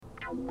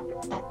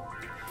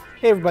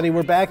Hey everybody,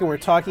 we're back and we're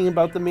talking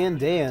about the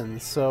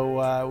Mandaeans.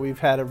 So we've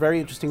had a very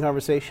interesting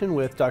conversation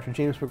with Dr.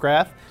 James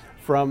McGrath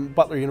from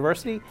Butler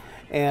University,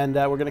 and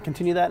we're going to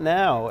continue that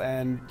now.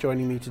 And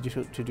joining me to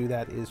do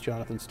that is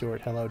Jonathan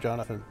Stewart. Hello,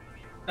 Jonathan.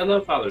 Hello,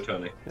 Father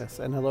Tony. Yes,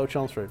 and hello,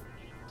 Chelmsford.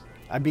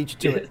 I beat you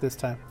to it this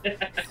time.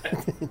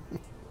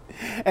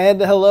 And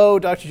hello,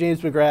 Dr.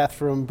 James McGrath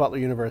from Butler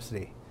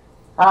University.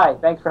 Hi,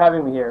 thanks for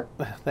having me here.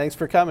 Thanks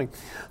for coming.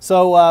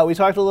 So we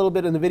talked a little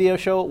bit in the video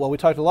show. Well, we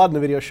talked a lot in the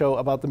video show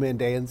about the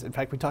Mandaeans. In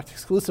fact, we talked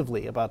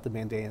exclusively about the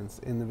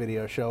Mandaeans in the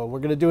video show. We're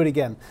going to do it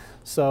again.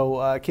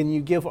 So can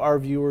you give our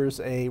viewers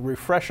a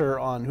refresher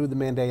on who the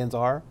Mandaeans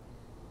are?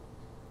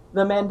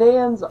 The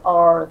Mandaeans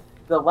are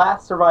the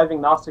last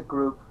surviving Gnostic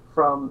group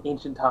from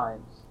ancient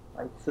times.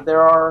 Right? So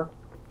there are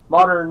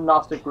modern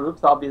Gnostic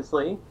groups,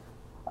 obviously,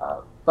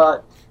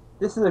 but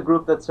this is a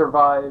group that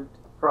survived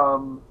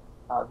from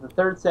the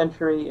 3rd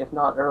century, if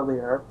not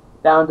earlier,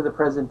 down to the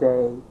present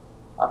day,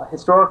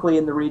 historically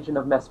in the region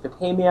of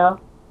Mesopotamia,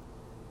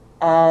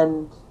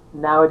 and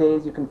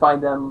nowadays you can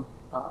find them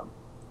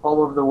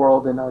all over the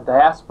world in a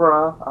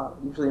diaspora,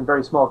 usually in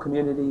very small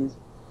communities,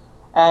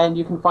 and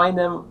you can find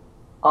them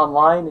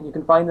online, and you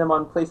can find them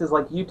on places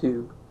like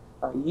YouTube.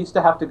 You used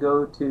to have to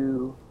go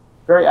to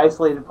very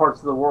isolated parts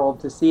of the world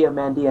to see a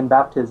Mandaean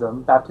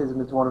baptism. Baptism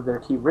is one of their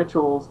key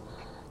rituals.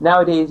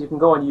 Nowadays, you can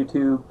go on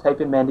YouTube, type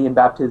in Mandaean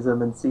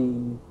baptism, and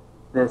see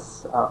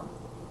this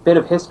bit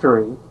of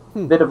history,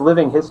 bit of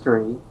living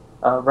history,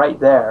 right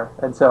there.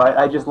 And so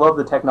I just love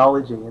the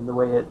technology and the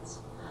way it's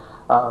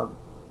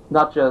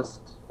not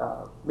just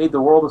made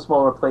the world a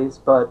smaller place,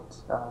 but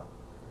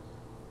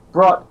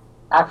brought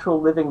actual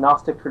living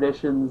Gnostic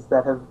traditions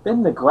that have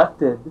been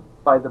neglected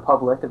by the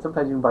public, and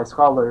sometimes even by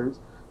scholars,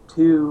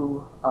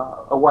 to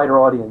a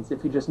wider audience,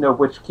 if you just know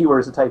which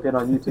keywords to type in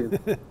on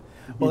YouTube.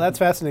 Well, that's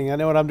fascinating. I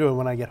know what I'm doing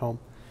when I get home.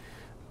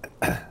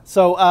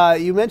 So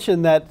you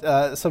mentioned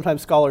that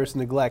sometimes scholars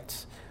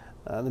neglect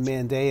the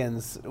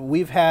Mandaeans.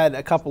 We've had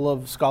a couple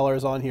of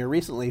scholars on here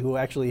recently who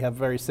actually have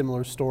very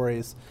similar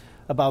stories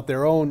about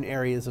their own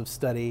areas of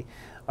study.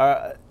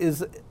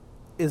 Is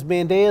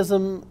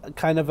Mandaeism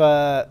kind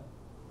of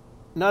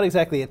not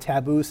exactly a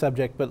taboo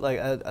subject, but like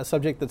a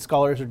subject that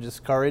scholars are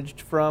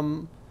discouraged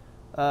from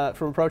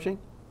approaching?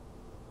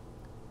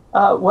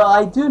 Well,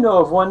 I do know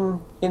of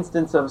one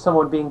instance of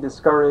someone being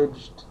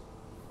discouraged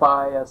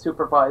by a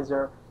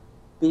supervisor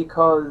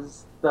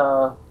because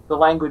the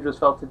language was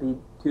felt to be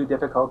too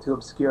difficult, too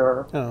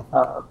obscure.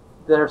 Oh.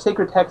 Their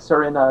sacred texts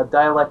are in a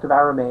dialect of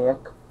Aramaic,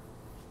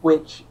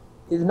 which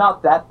is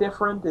not that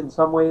different in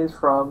some ways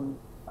from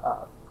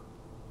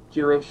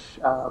Jewish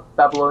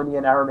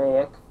Babylonian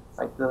Aramaic,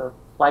 like the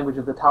language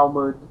of the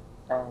Talmud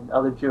and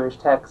other Jewish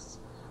texts.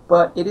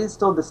 But it is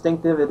still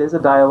distinctive. It is a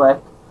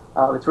dialect.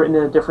 It's written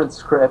in a different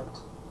script,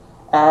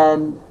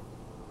 and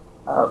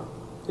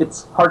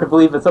it's hard to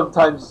believe, but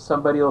sometimes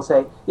somebody will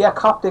say, yeah,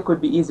 Coptic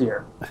would be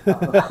easier.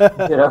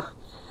 You know?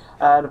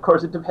 And of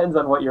course it depends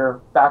on what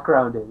your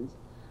background is.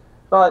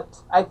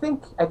 But I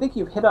think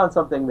you've hit on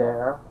something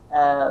there.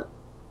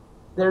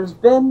 There's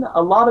been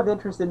a lot of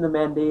interest in the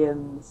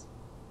Mandaeans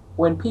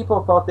when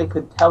people thought they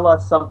could tell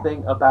us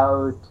something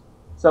about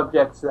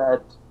subjects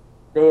that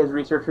they as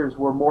researchers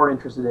were more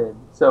interested in.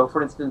 So,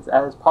 for instance,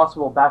 as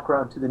possible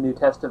background to the New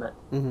Testament.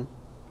 Mm-hmm.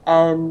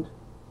 And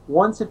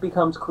once it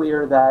becomes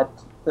clear that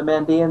the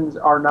Mandaeans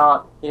are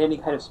not, in any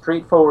kind of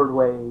straightforward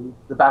way,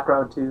 the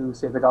background to,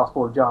 say, the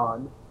Gospel of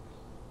John,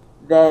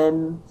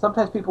 then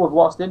sometimes people have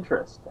lost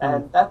interest. Mm-hmm.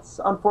 And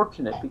that's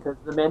unfortunate, because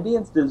the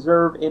Mandaeans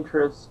deserve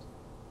interest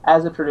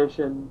as a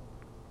tradition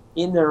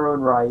in their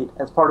own right,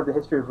 as part of the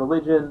history of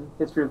religion,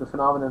 history of the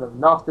phenomenon of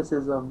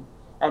Gnosticism,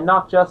 and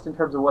not just in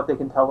terms of what they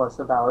can tell us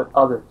about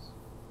others.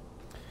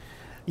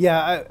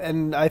 Yeah,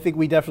 and I think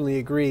we definitely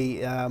agree.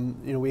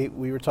 We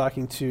were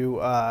talking to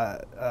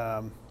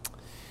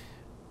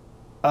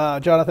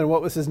Jonathan.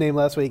 What was his name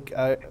last week?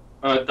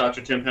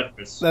 Dr. Tim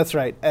Hedges. That's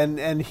right,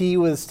 and he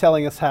was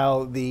telling us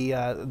how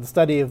the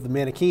study of the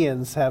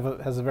Manichaeans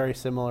has a very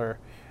similar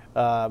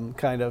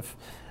kind of.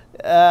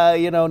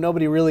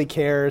 Nobody really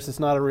cares.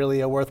 It's not really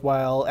a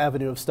worthwhile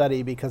avenue of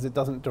study because it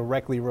doesn't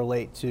directly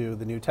relate to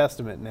the New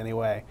Testament in any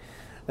way.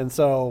 And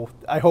so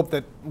I hope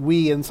that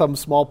we, in some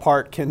small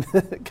part, can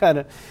kind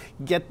of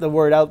get the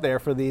word out there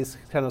for these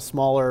kind of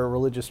smaller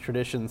religious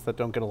traditions that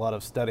don't get a lot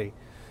of study.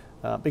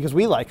 Because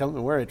we like them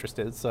and we're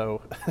interested,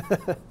 so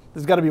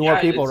there's got to be more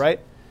people, right?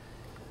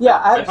 Yeah,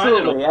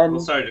 absolutely.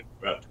 And sorry to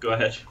interrupt. Go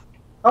ahead.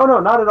 Oh, no,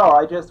 not at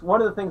all.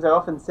 One of the things I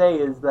often say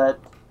is that,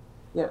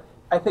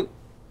 I think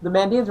the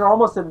Mandaeans are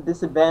almost at a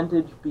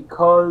disadvantage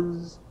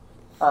because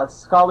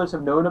scholars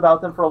have known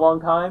about them for a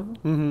long time.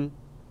 Mm-hmm.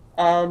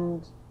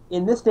 And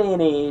in this day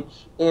and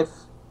age, if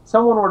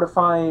someone were to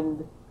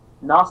find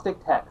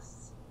Gnostic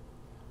texts,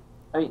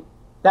 I mean,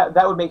 that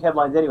would make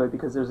headlines anyway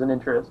because there's an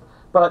interest,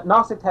 but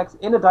Gnostic texts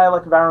in a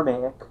dialect of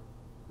Aramaic,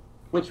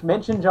 which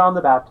mention John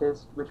the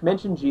Baptist, which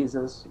mention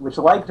Jesus, which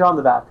like John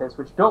the Baptist,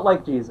 which don't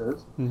like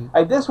Jesus.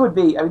 This would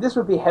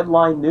be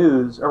headline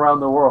news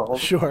around the world.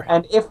 Sure.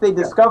 And if they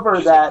discover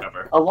that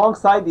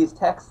alongside these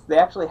texts, they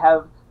actually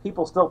have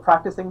people still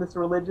practicing this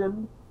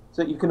religion,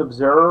 so that you can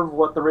observe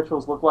what the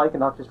rituals look like and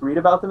not just read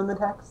about them in the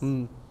text,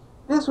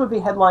 this would be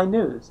headline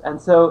news.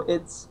 And so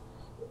it's,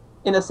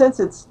 in a sense,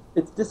 it's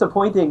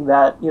disappointing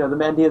that the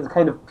Mandeans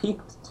kind of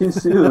peaked too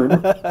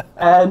soon,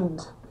 and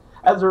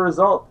as a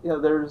result,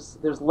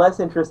 there's less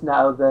interest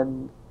now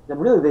than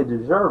really they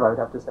deserve, I would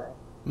have to say.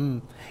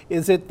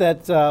 Is it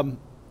that?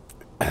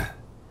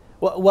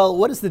 Well,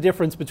 what is the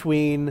difference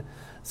between,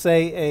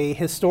 say, a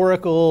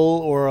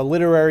historical or a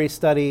literary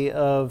study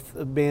of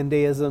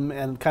Mandaeism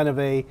and kind of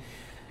a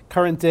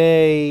current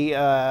day,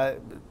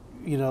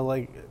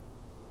 like,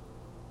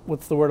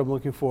 what's the word I'm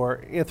looking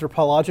for?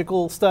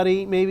 Anthropological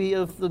study, maybe,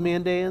 of the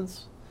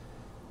Mandaeans?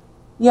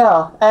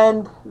 Yeah,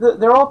 and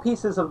they're all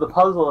pieces of the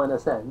puzzle in a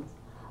sense.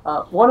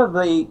 One of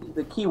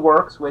the key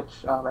works,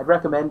 which I'd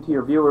recommend to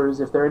your viewers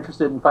if they're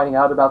interested in finding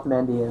out about the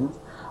Mandeans,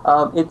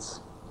 it's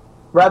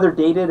rather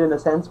dated in a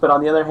sense, but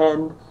on the other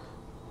hand,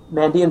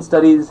 Mandean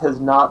studies has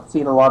not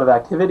seen a lot of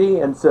activity,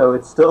 and so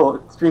it's still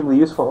extremely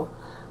useful.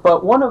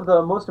 But one of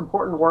the most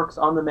important works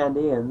on the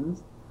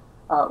Mandeans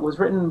was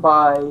written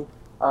by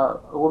a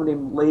woman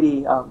named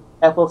Lady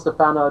Ethel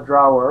Stephana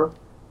Drower,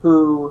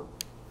 who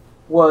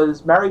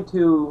was married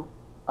to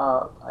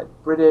a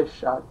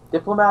British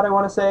diplomat, I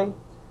want to say,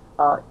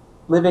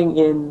 living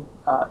in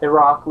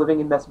Iraq, living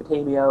in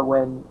Mesopotamia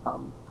when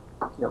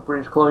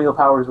British colonial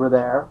powers were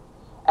there.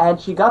 And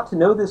she got to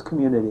know this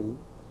community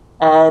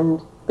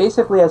and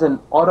basically as an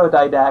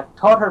autodidact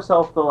taught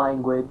herself the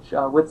language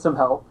with some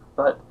help,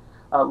 but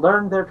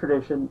learned their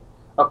tradition,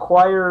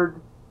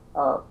 acquired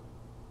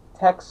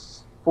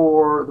texts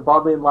for the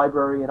Bodleian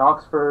Library in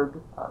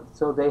Oxford.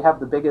 So they have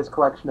the biggest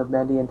collection of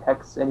Mandean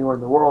texts anywhere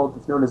in the world.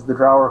 It's known as the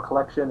Drower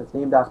Collection. It's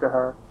named after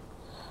her.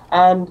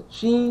 And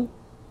she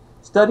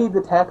studied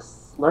the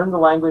texts, learned the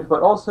language,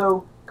 but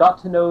also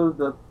got to know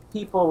the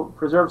people,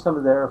 preserved some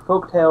of their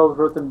folk tales,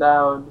 wrote them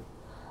down,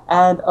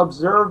 and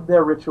observed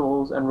their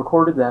rituals and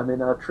recorded them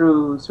in a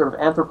true sort of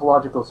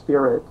anthropological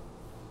spirit.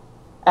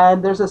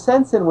 And there's a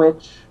sense in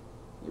which,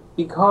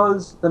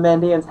 because the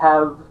Mandeans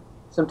have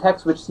some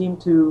texts which seem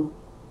to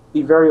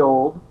be very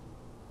old,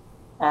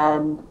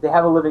 and they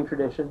have a living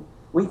tradition,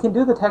 we can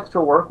do the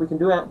textual work, we can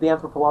do the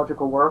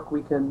anthropological work,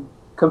 we can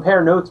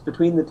compare notes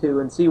between the two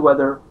and see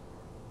whether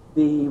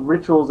the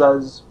rituals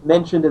as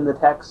mentioned in the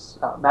texts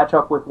match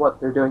up with what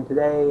they're doing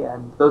today,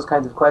 and those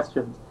kinds of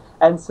questions.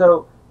 And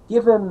so,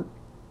 given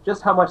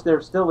just how much there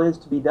still is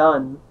to be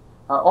done,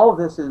 all of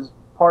this is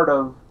part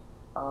of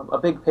a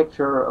big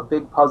picture, a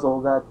big puzzle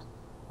that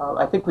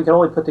I think we can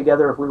only put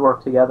together if we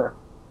work together.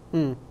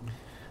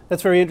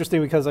 That's very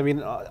interesting because, I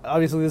mean,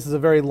 obviously this is a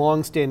very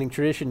long-standing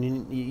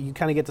tradition. You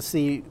kind of get to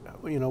see,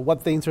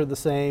 what things are the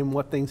same,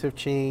 what things have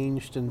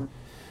changed, and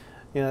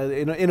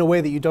in a way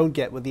that you don't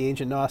get with the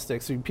ancient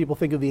Gnostics. So people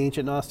think of the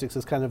ancient Gnostics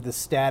as kind of this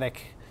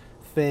static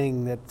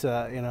thing that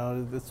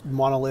this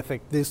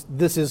monolithic.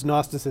 This is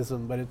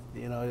Gnosticism, but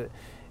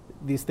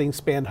these things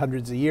spanned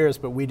hundreds of years,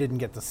 but we didn't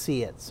get to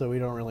see it, so we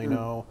don't really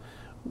know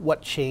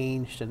what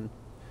changed, and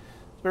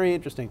it's very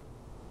interesting.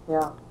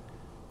 Yeah.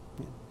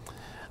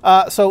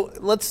 So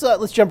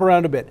let's jump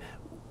around a bit.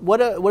 What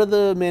do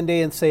the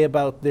Mandeans say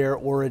about their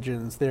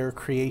origins, their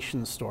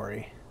creation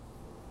story?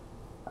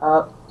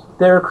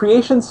 Their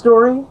creation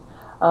story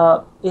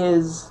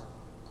is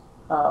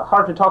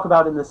hard to talk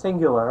about in the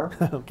singular.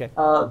 Okay.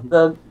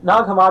 The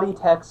Nag Hammadi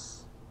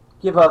texts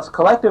give us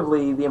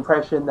collectively the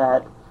impression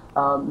that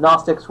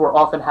Gnostics were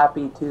often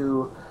happy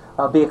to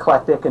be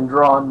eclectic and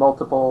draw on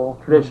multiple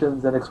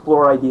traditions and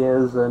explore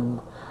ideas and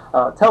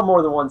tell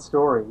more than one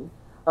story.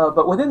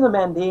 But within the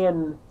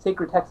Mandean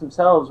sacred texts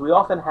themselves, we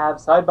often have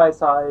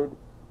side-by-side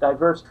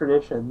diverse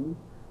traditions,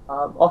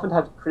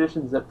 oftentimes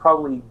traditions that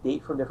probably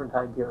date from different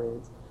time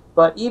periods.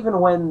 But even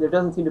when there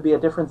doesn't seem to be a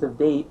difference of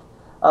date,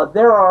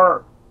 there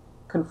are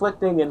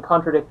conflicting and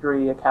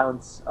contradictory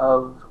accounts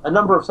of a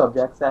number of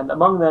subjects, and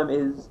among them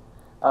is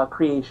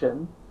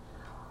creation.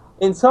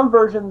 In some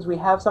versions, we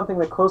have something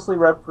that closely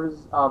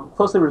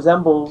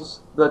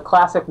resembles the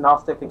classic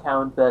Gnostic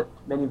account that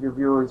many of your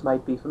viewers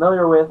might be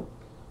familiar with.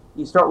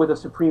 You start with a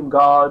supreme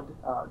god,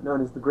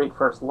 known as the Great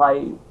First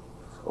Light,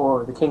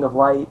 or the King of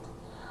Light,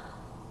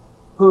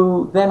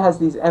 who then has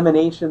these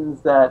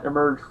emanations that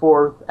emerge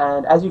forth,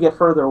 and as you get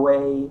further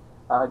away,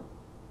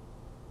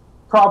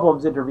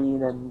 problems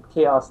intervene and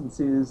chaos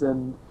ensues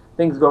and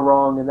things go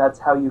wrong, and that's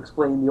how you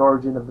explain the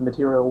origin of the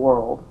material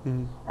world.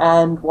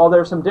 And while there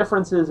are some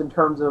differences in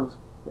terms of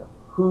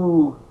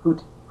who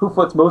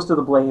foots most of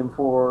the blame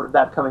for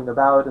that coming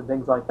about and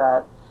things like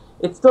that,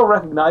 it's still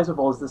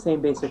recognizable as the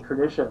same basic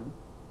tradition.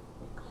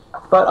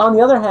 But on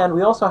the other hand,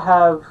 we also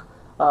have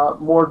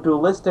more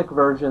dualistic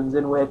versions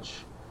in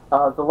which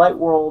the light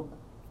world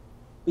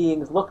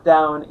beings look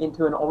down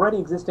into an already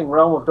existing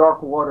realm of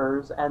dark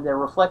waters, and their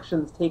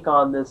reflections take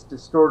on this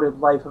distorted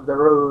life of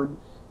their own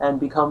and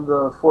become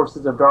the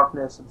forces of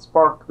darkness and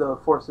spark the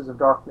forces of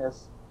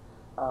darkness.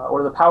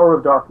 or the power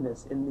of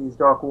darkness in these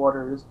dark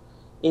waters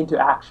into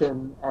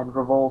action and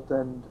revolt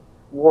and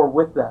war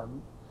with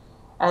them.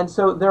 And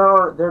so there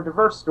are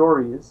diverse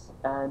stories,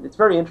 and it's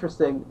very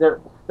interesting. They're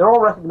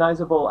all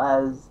recognizable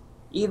as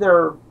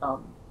either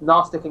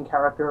Gnostic in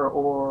character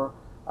or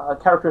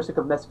characteristic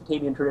of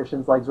Mesopotamian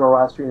traditions like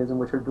Zoroastrianism,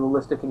 which are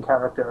dualistic in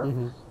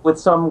character, with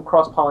some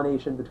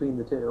cross-pollination between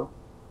the two.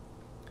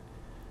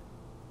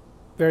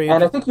 Very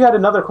And I think you had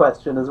another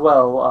question as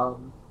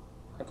well.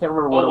 I can't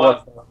remember what it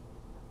was.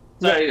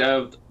 Sorry,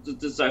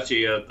 this is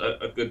actually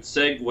a good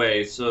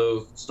segue.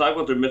 So, to talk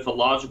about their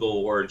mythological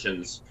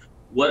origins,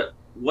 what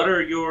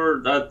are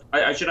your?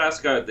 I should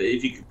ask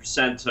if you could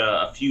present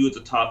a few of the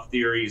top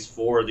theories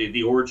for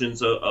the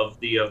origins of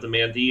the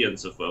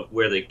Mandeans, of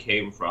where they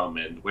came from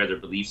and where their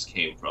beliefs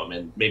came from,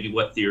 and maybe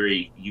what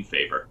theory you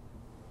favor.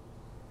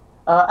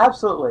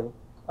 Absolutely.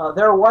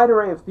 There are a wide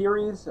array of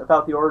theories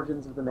about the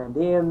origins of the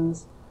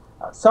Mandeans.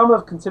 Some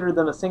have considered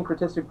them a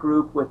syncretistic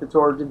group with its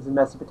origins in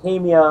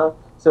Mesopotamia,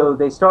 so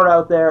they start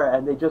out there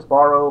and they just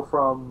borrow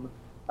from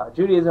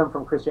Judaism,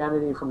 from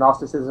Christianity, from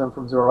Gnosticism,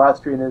 from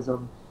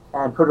Zoroastrianism,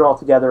 and put it all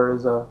together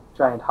as a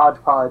giant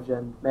hodgepodge,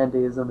 and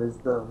Mandeism is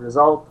the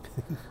result.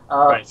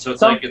 Right, so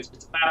it's a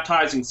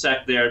baptizing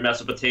sect there in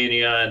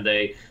Mesopotamia, and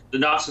the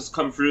Gnostics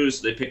come through,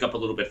 so they pick up a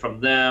little bit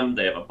from them.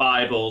 They have a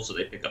Bible, so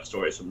they pick up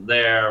stories from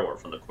there, or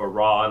from the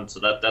Quran.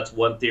 So that's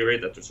one theory,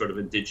 that they're sort of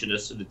an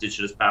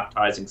indigenous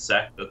baptizing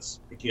sect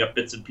that's picking up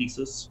bits and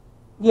pieces.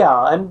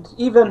 Yeah, and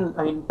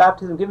even,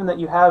 baptism, given that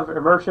you have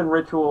immersion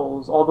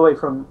rituals all the way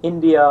from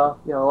India,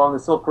 along the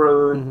Silk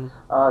Road,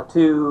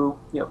 to,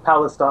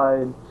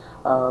 Palestine,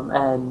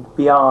 and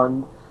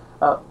beyond,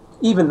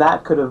 even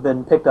that could have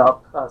been picked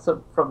up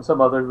from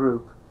some other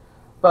group.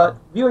 But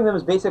viewing them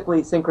as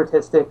basically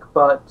syncretistic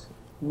but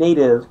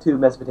native to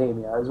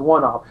Mesopotamia is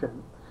one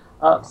option.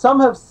 Some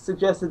have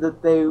suggested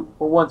that they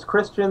were once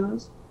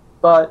Christians,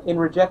 but in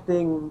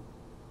rejecting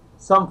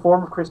some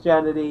form of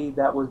Christianity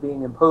that was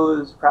being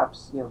imposed,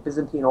 perhaps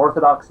Byzantine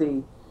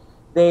Orthodoxy,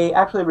 they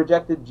actually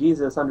rejected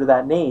Jesus under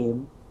that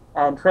name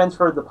and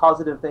transferred the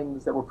positive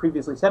things that were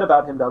previously said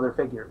about him to other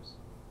figures.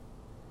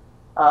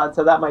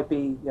 So that might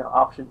be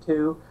option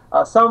two.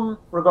 Some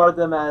regard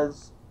them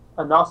as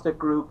a Gnostic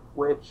group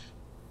which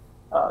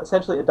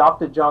essentially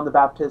adopted John the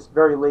Baptist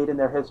very late in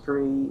their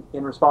history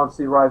in response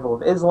to the arrival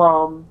of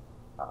Islam,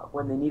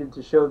 when they needed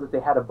to show that they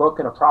had a book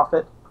and a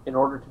prophet in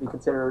order to be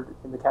considered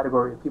in the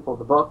category of people of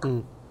the book.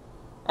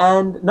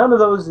 And none of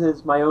those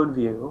is my own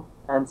view,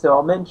 and so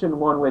I'll mention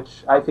one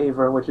which I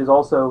favor and which is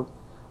also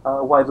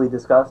widely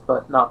discussed,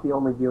 but not the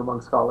only view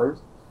among scholars.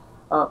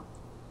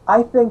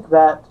 I think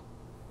that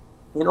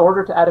in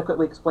order to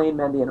adequately explain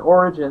Mandean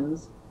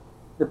origins,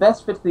 the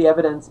best fit to the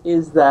evidence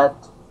is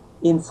that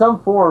in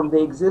some form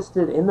they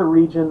existed in the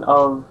region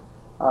of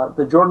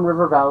the Jordan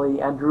River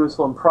Valley and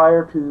Jerusalem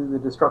prior to the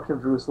destruction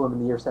of Jerusalem in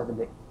the year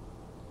 70.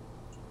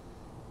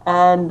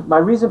 And my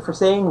reason for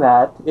saying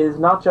that is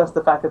not just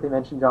the fact that they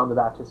mention John the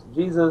Baptist and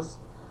Jesus.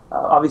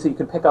 Obviously, you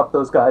can pick up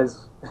those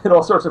guys in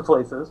all sorts of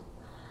places.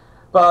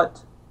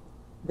 But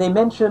they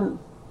mention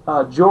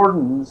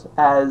Jordans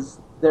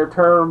as their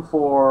term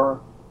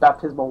for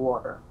baptismal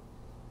water.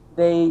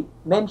 They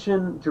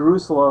mention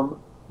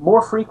Jerusalem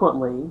more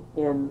frequently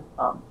in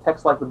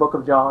texts like the Book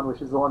of John,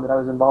 which is the one that I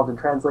was involved in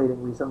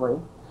translating recently,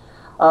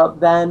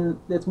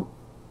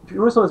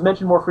 Jerusalem is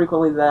mentioned more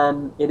frequently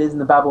than it is in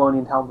the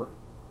Babylonian Talmud.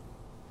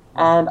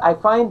 And I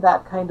find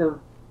that kind of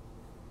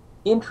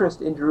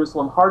interest in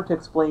Jerusalem hard to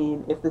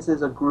explain if this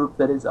is a group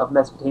that is of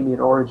Mesopotamian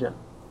origin.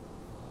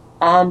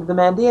 And the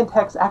Mandean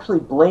texts actually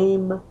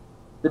blame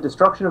the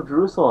destruction of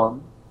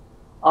Jerusalem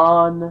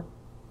on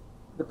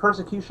the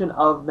persecution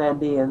of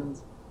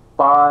Mandeans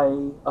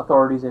by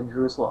authorities in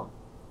Jerusalem.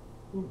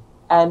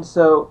 And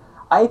so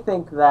I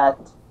think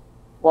that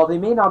while they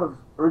may not have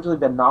originally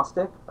been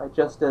Gnostic, right,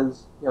 just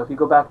as if you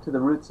go back to the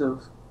roots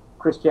of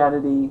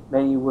Christianity,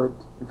 many would,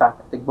 in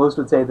fact, I think most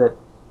would say that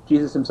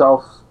Jesus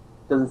himself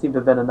doesn't seem to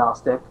have been a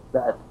Gnostic,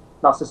 that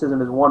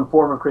Gnosticism is one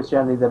form of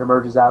Christianity that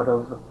emerges out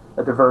of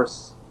a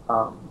diverse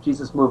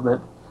Jesus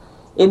movement.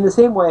 In the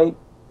same way,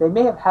 they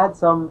may have had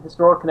some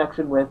historic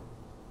connection with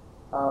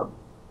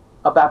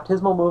a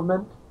baptismal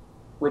movement,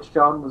 which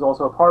John was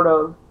also a part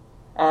of,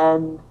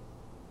 and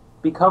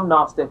become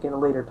Gnostic in a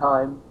later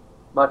time,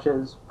 much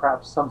as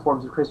perhaps some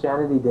forms of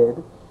Christianity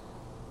did.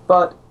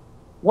 But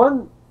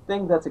one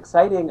thing that's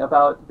exciting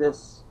about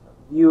this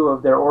view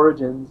of their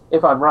origins,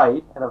 if I'm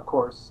right, and of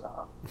course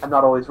I'm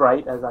not always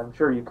right, as I'm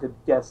sure you could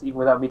guess even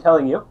without me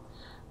telling you,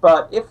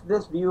 but if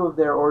this view of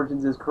their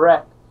origins is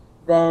correct,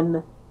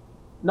 then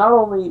not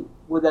only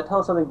would that tell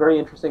us something very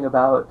interesting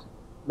about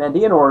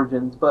Mandean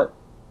origins, but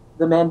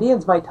the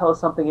Mandeans might tell us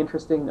something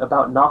interesting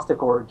about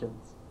Gnostic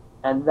origins.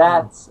 And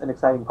that's an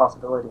exciting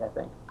possibility, I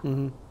think.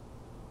 Mm-hmm.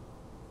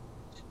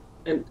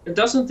 And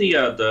doesn't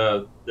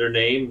their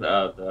name,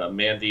 the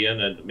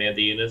Mandean and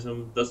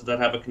Mandeanism, doesn't that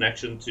have a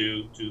connection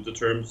to the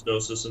terms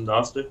Gnosis and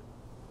Gnostic?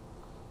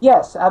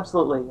 Yes,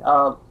 absolutely.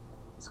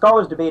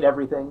 Scholars debate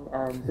everything,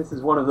 and this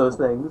is one of those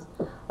things.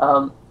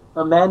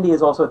 a Mandi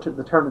is also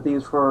the term that they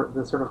use for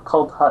the sort of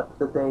cult hut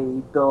that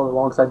they build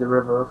alongside the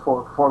river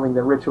for performing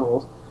their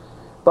rituals.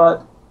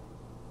 But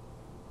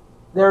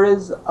there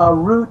is a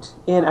root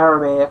in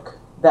Aramaic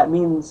that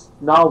means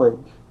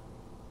knowledge,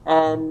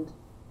 and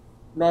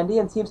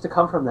Mandean seems to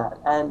come from that.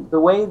 And the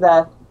way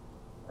that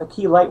a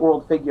key light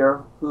world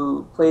figure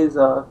who plays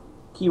a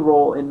key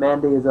role in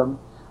Mandaism,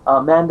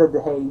 Manda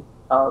Dehe,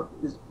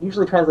 is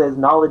usually translated as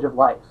knowledge of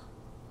life.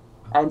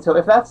 And so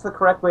if that's the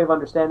correct way of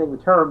understanding the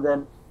term,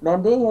 then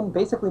Mandaean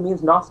basically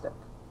means Gnostic.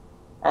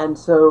 And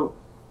so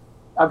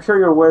I'm sure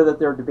you're aware that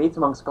there are debates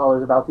among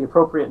scholars about the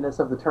appropriateness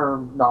of the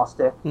term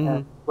Gnostic,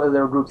 and whether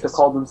there are groups that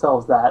call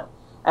themselves that.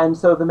 And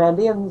so the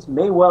Mandaeans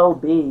may well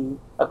be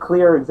a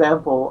clear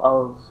example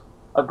of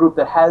a group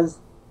that has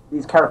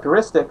these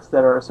characteristics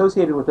that are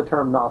associated with the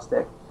term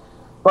Gnostic,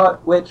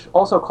 but which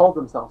also called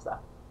themselves that.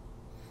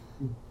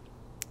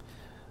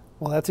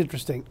 Well, that's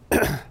interesting.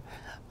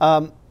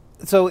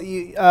 So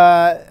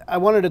I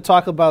wanted to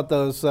talk about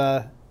those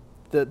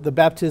the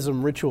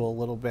baptism ritual a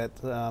little bit.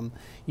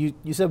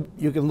 You said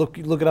you can look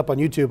it up on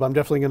YouTube. I'm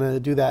definitely going to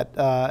do that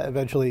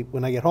eventually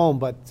when I get home.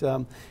 But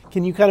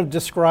can you kind of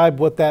describe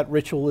what that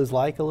ritual is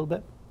like a little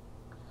bit?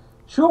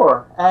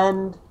 Sure.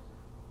 And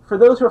for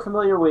those who are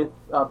familiar with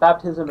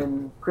baptism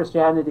in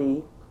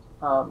Christianity,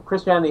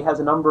 Christianity has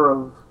a number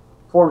of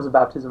forms of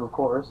baptism, of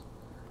course,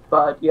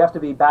 but you have to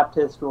be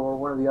Baptist or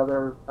one of the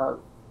other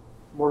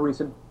more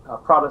recent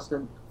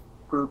Protestant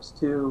groups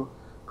to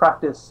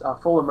practice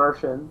full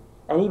immersion.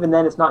 And even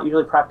then, it's not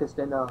usually practiced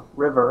in a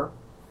river.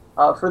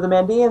 For the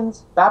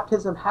Mandaeans,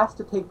 baptism has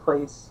to take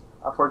place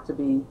for it to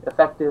be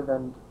effective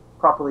and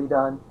properly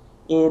done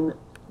in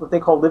what they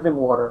call living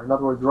water, in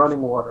other words,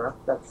 running water.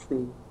 That's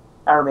the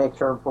Aramaic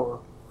term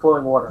for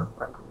flowing water,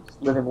 right? It's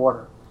living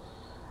water.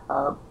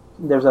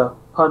 There's a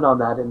pun on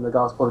that in the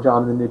Gospel of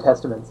John in the New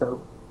Testament,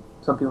 so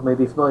some people may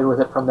be familiar with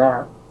it from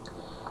there.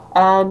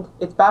 And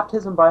it's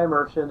baptism by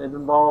immersion. It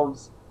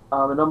involves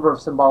a number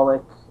of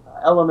symbolic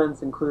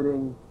elements,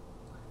 including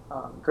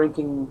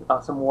drinking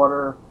some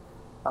water.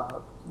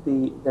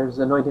 There's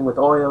anointing with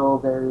oil.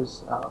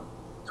 There's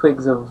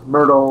twigs of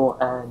myrtle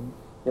and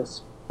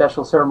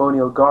special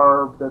ceremonial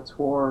garb that's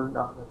worn.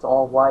 That's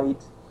all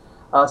white.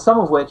 Some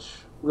of which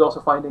we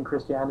also find in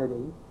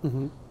Christianity.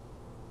 Mm-hmm.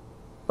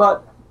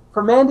 But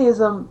for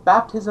Mandaism,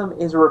 baptism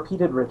is a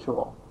repeated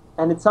ritual,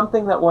 and it's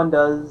something that one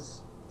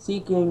does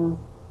seeking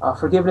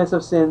forgiveness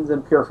of sins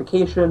and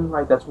purification.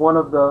 Right, that's one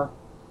of the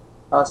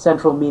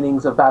central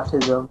meanings of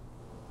baptism.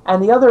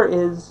 And the other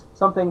is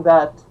something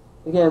that,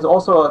 again, is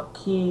also a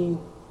key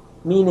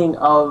meaning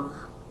of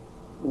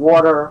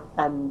water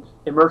and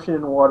immersion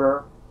in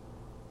water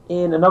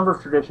in a number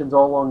of traditions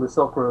all along the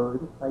Silk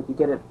Road. Right? You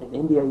get it in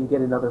India, you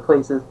get it in other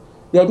places.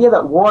 The idea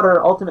that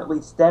water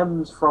ultimately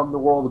stems from the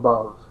world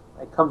above.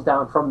 It comes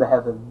down from the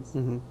heavens.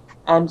 Mm-hmm.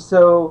 And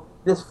so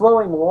this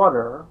flowing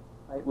water,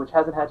 right, which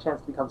hasn't had a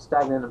chance to become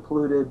stagnant and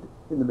polluted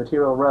in the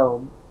material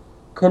realm,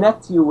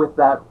 connects you with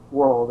that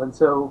world. And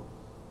so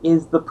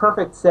is the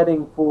perfect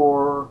setting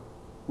for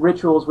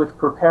rituals which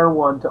prepare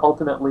one to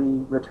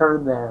ultimately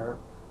return there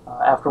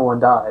after one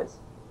dies.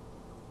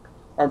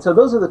 And so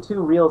those are the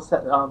two real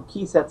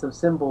key sets of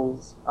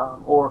symbols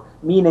or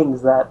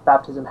meanings that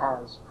baptism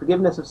has.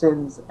 Forgiveness of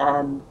sins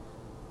and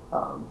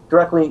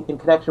directly in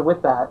connection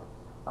with that,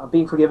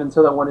 being forgiven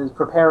so that one is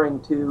preparing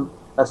to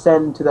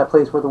ascend to that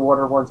place where the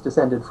water once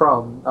descended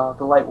from,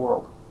 the light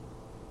world,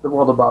 the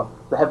world above,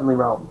 the heavenly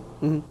realm.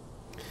 Mm-hmm.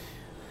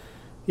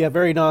 Yeah,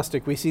 very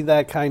Gnostic. We see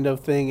that kind of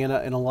thing in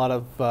a lot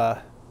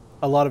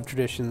of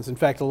traditions. In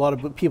fact, a lot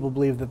of people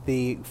believe that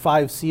the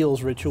 5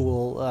 seals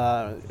ritual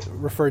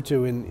referred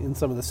to in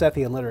some of the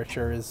Sethian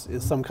literature is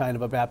some kind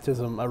of a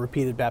baptism, a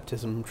repeated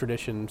baptism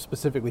tradition,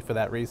 specifically for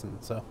that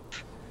reason. So.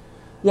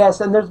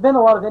 Yes, and there's been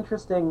a lot of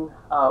interesting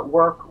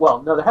work.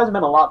 Well, no, there hasn't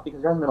been a lot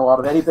because there hasn't been a lot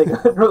of anything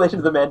in relation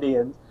to the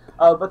Mandaeans.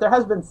 But there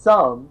has been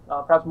some,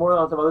 perhaps more than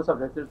on some other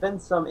subjects. There's been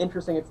some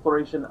interesting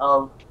exploration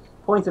of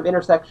points of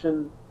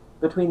intersection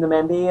between the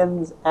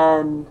Mandaeans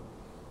and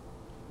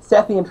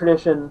Sethian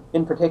tradition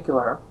in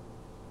particular,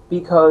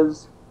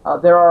 because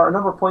there are a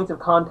number of points of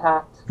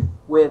contact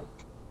with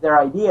their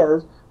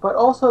ideas, but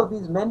also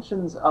these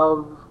mentions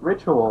of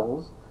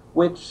rituals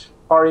which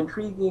are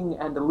intriguing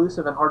and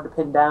elusive and hard to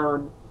pin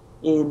down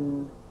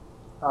in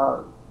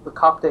the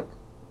Coptic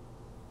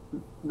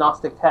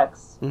Gnostic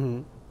texts.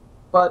 Mm-hmm.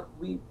 But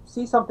we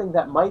see something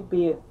that might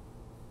be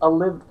a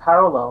lived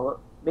parallel,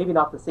 maybe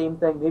not the same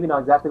thing, maybe not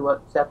exactly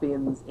what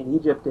Sethians in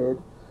Egypt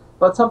did,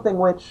 but something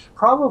which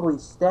probably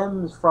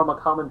stems from a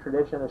common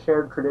tradition, a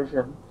shared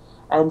tradition.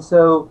 And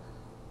so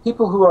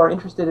people who are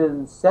interested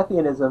in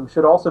Sethianism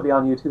should also be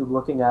on YouTube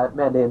looking at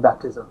Mandaean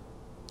baptism.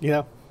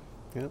 Yeah,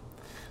 yeah.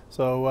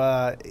 So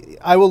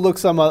I will look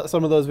some of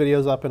those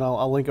videos up, and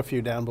I'll link a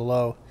few down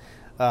below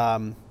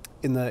in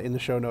the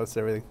show notes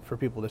and everything for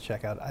people to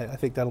check out. I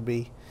think that'll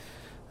be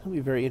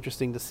very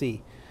interesting to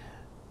see.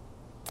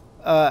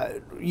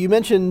 You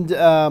mentioned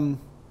the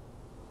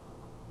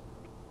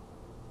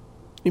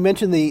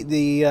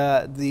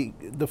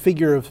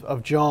figure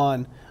of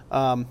John.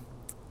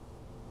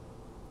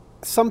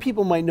 some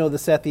people might know the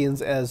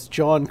Sethians as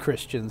John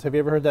Christians. Have you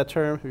ever heard that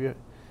term? Have you?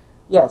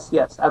 Yes,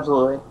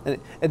 absolutely.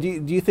 And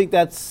do you think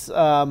that's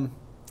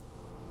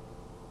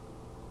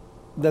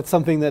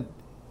something that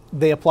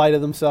they apply to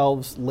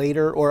themselves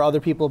later, or other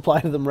people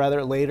apply to them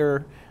rather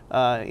later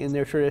in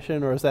their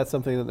tradition, or is that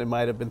something that they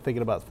might have been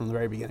thinking about from the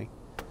very beginning?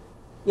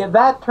 Yeah,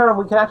 that term,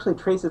 we can actually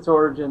trace its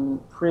origin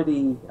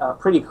pretty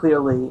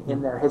clearly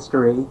in their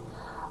history.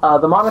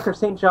 The moniker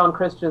St. John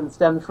Christian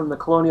stems from the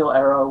colonial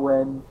era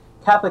when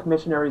Catholic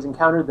missionaries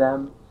encountered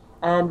them,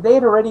 and they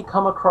had already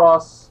come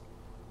across,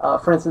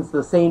 for instance,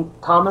 the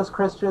St. Thomas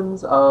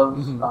Christians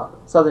of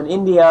southern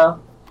India.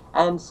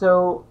 And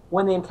so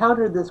when they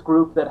encountered this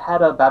group that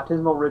had a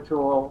baptismal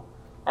ritual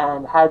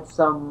and had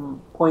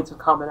some points of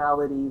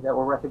commonality that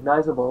were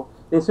recognizable,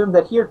 they assumed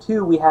that here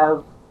too we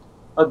have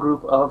a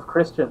group of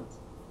Christians.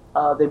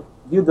 They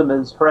viewed them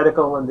as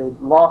heretical and they'd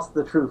lost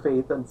the true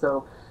faith, and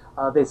so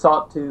they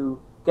sought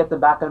to get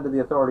them back under the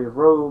authority of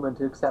Rome and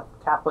to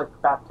accept Catholic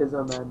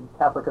baptism and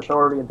Catholic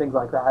authority and things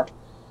like that.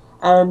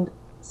 And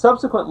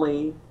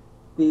subsequently,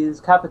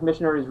 these Catholic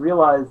missionaries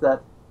realized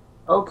that,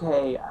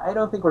 okay, I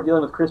don't think we're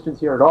dealing with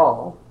Christians here at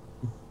all.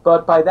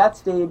 But by that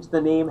stage,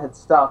 the name had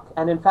stuck.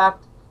 And in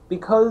fact,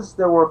 because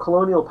there were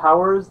colonial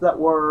powers that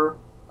were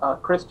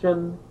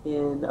Christian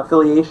in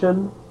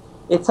affiliation,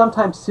 it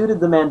sometimes suited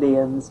the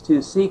Mandaeans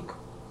to seek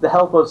the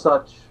help of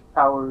such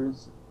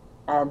powers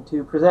and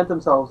to present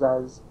themselves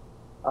as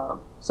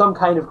some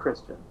kind of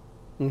Christian.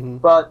 Mm-hmm.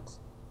 But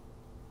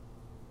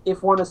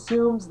if one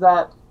assumes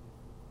that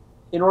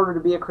in order to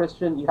be a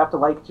Christian you have to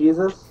like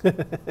Jesus,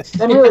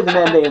 then really the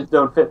Mandaeans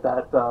don't fit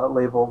that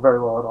label very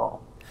well at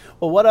all.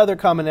 Well, what other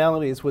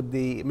commonalities would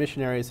the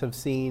missionaries have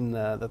seen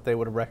that they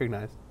would have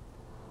recognized?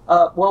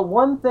 Well,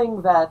 one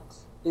thing that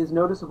is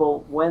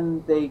noticeable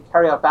when they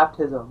carry out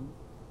baptism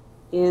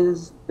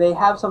is they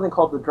have something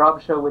called the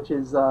drabsha, which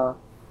is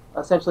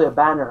essentially a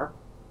banner,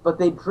 but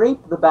they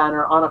drape the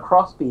banner on a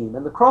crossbeam,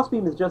 and the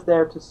crossbeam is just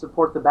there to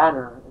support the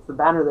banner. It's the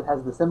banner that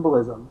has the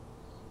symbolism.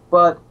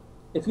 But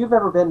if you've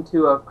ever been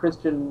to a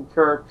Christian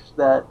church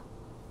that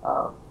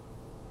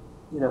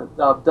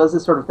does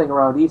this sort of thing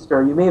around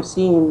Easter, you may have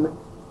seen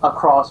a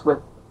cross with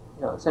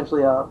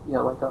essentially a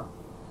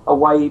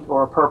white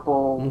or a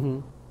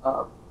purple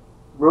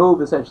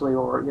robe, essentially,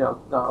 or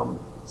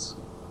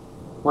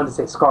wanted to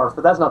say scarf,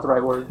 but that's not the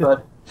right word,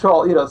 but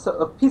shawl, so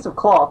a piece of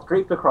cloth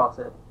draped across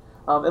it.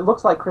 It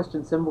looks like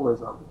Christian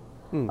symbolism.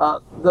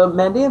 The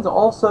Mandaeans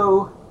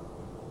also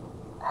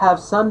have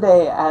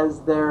Sunday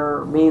as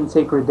their main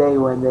sacred day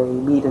when they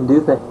meet and do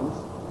things,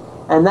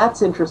 and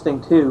that's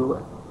interesting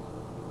too.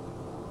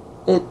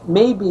 It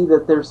may be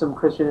that there's some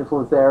Christian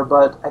influence there,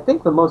 but I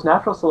think the most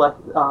natural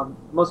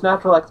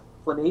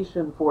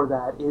explanation for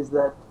that is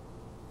that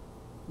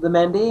the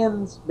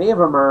Mandaeans may have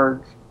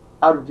emerged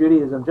out of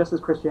Judaism just as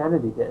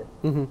Christianity did.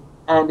 Mm-hmm.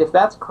 And if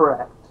that's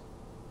correct,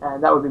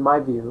 and that would be my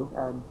view,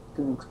 and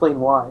can explain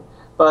why,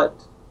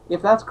 but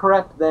if that's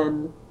correct,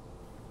 then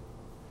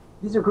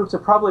these are groups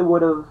that probably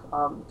would have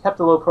kept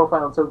a low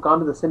profile and so gone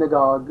to the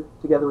synagogue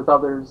together with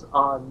others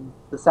on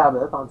the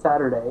Sabbath, on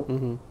Saturday.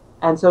 Mm-hmm.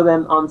 And so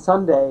then on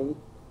Sunday,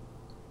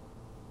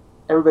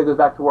 everybody goes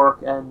back to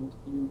work and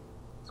you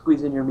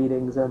squeeze in your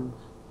meetings and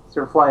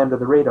sort of fly under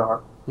the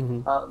radar.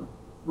 Mm-hmm.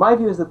 My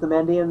view is that the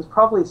Mandaeans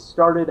probably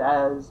started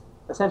as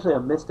essentially a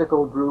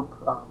mystical group,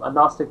 a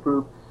Gnostic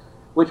group,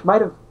 which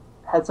might have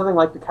had something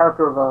like the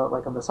character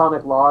of a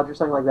Masonic lodge or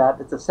something like that.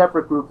 It's a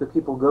separate group that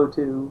people go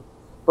to,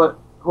 but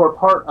who are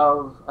part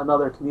of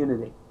another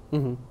community.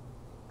 Mm-hmm.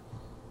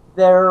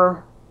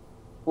 Their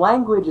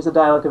language is a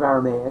dialect of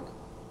Aramaic.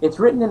 It's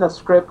written in a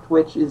script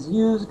which is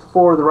used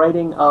for the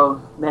writing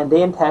of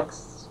Mandaean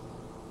texts,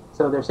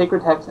 so they're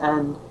sacred texts,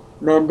 and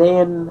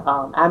Mandaean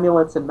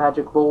amulets and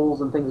magic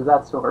bowls and things of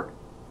that sort.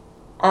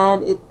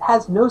 And it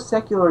has no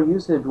secular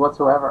usage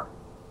whatsoever.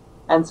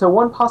 And so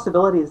one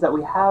possibility is that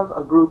we have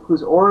a group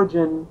whose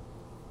origin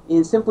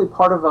is simply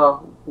part of a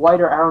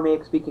wider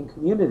Aramaic-speaking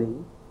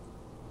community,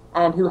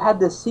 and who had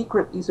this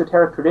secret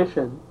esoteric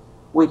tradition,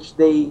 which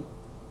they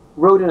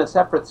wrote in a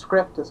separate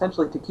script,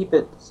 essentially to keep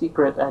it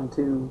secret and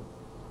to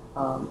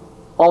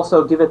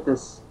also give it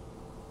this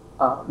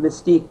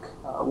mystique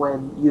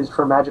when used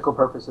for magical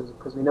purposes,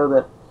 because we know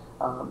that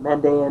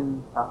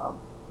Mandaean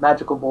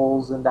magical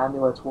bowls and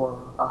amulets were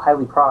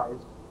highly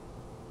prized.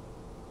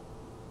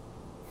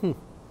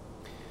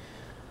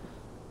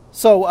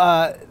 So,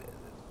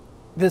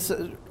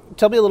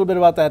 tell me a little bit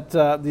about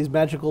that. These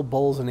magical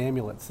bowls and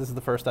amulets. This is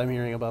the first I'm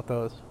hearing about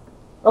those.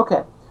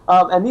 Okay,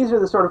 and these are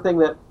the sort of thing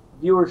that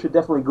viewers should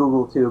definitely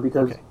Google too,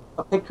 because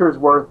a picture is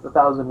worth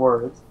 1,000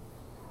 words.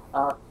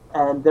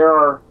 And there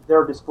are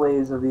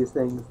displays of these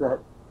things that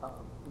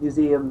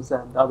museums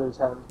and others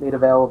have made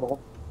available.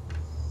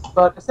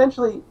 But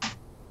essentially,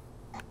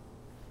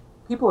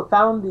 people have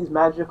found these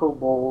magical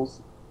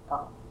bowls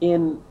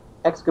in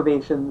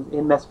excavations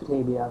in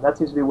Mesopotamia. That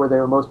seems to be where they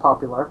were most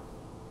popular.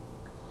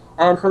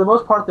 And for the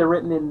most part, they're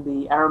written in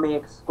the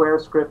Aramaic square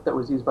script that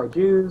was used by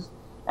Jews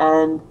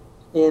and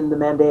in the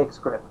Mandaic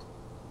script.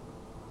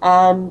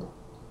 And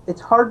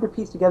it's hard to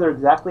piece together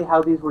exactly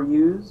how these were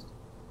used,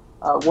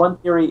 One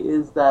theory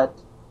is that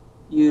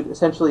you'd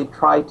essentially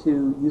try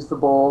to use the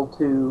bowl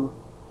to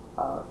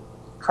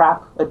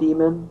trap a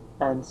demon,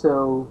 and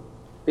so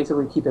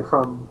basically keep it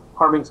from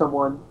harming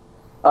someone.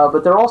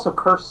 But there are also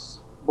curse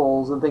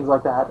bowls and things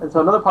like that. And so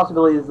another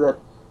possibility is that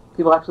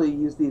people actually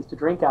use these to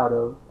drink out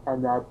of,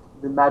 and that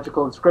the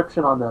magical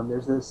inscription on them,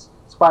 there's this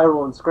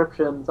spiral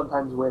inscription,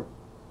 sometimes with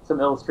some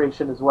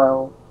illustration as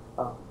well,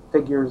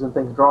 figures and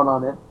things drawn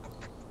on it.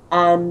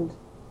 And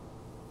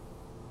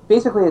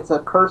basically it's a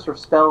curse or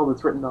spell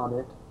that's written on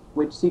it,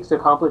 which seeks to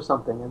accomplish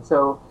something. And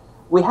so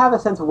we have a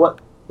sense of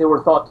what they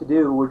were thought to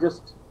do. We're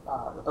just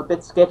a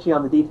bit sketchy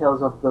on the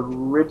details of the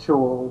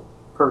ritual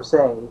per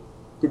se.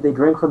 Did they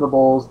drink from the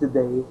bowls? Did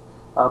they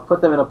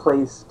put them in a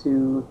place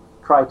to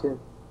try to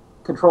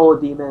control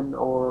a demon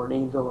or an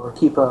angel, or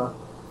keep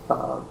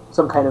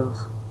some kind of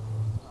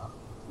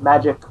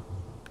magic,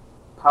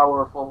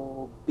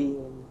 powerful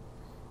being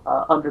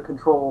under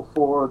control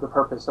for the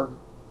purpose of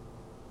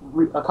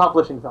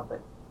accomplishing something?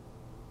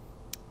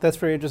 That's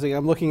very interesting.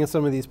 I'm looking at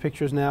some of these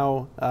pictures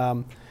now.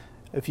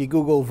 If you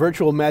Google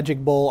Virtual Magic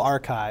Bowl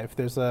Archive,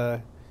 there's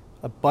a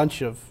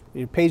bunch of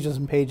pages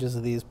and pages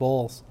of these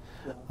bowls.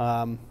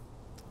 Yeah.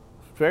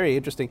 Very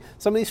interesting.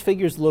 Some of these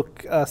figures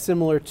look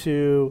similar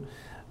to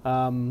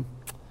a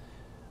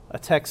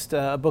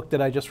book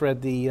that I just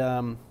read,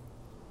 the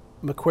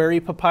Macquarie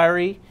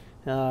Papyri,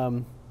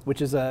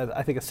 which is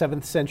I think a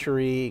 7th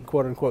century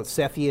quote-unquote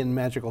Sethian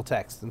magical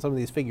text. And some of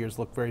these figures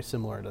look very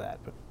similar to that,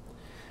 but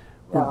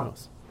who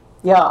knows?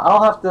 Yeah,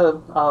 I'll have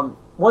to...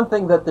 one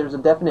thing that there's a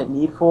definite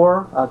need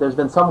for, there's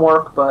been some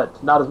work,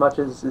 but not as much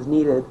as is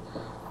needed,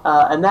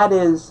 and that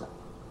is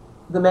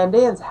the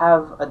Mandaeans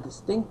have a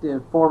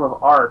distinctive form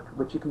of art,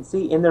 which you can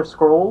see in their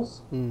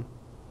scrolls.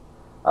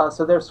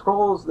 So their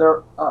scrolls,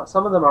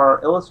 some of them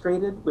are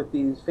illustrated with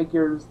these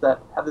figures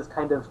that have this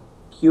kind of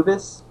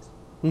cubist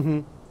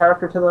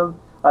character to them.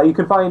 You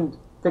can find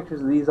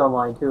pictures of these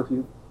online too. If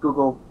you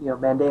Google,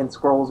 Mandaean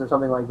scrolls or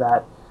something like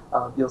that,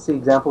 you'll see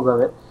examples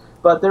of it.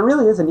 But there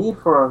really is a need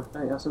for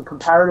some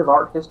comparative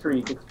art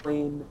history to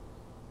explain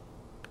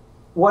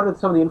what are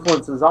some of the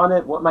influences on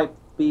it, what might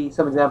be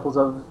some examples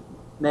of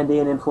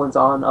Mandaean influence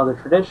on other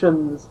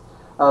traditions,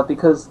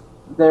 because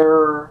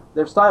their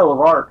style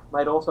of art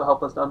might also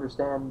help us to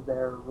understand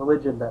their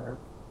religion better.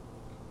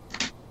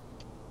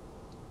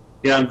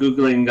 Yeah, I'm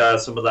Googling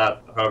some of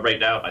that right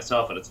now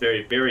myself, and it's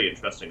very, very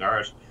interesting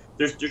art.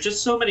 There's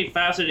just so many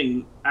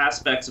fascinating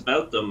aspects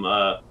about them.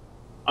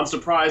 I'm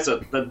surprised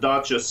that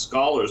not just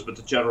scholars, but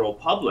the general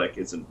public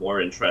isn't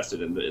more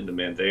interested in the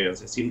Mandaeans.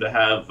 They seem to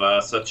have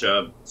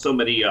so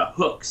many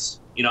hooks.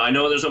 I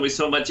know there's only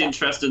so much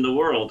interest in the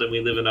world, and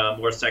we live in a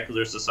more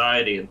secular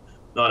society, and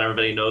not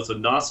everybody knows what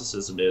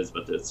Gnosticism is,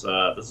 but this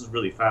is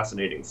really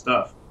fascinating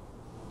stuff,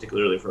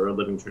 particularly for a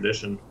living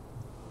tradition.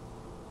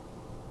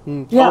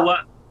 Yeah. Oh,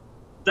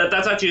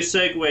 that's actually a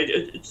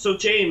segue. So,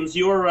 James,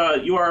 you are a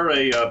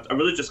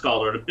religious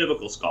scholar and a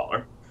biblical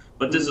scholar,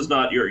 but this is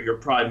not your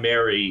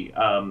primary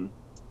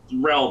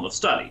realm of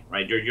study,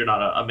 right? You're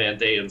not a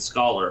Mandaean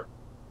scholar.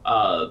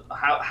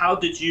 How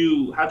did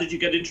you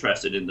get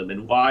interested in them,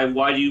 and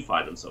why do you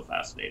find them so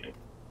fascinating?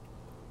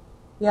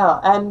 Yeah,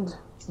 and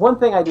one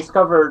thing I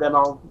discovered, and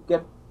I'll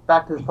get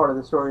back to this part of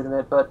the story in a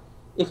minute, but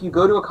if you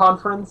go to a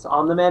conference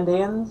on the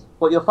Mandaeans,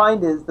 what you'll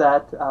find is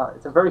that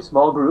it's a very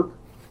small group,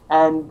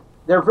 and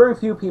there are very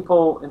few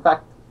people. In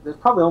fact, there's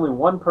probably only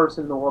one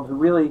person in the world who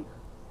really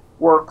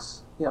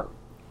works,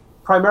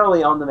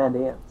 primarily on the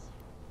Mandaeans.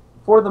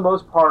 For the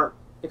most part,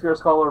 if you're a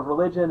scholar of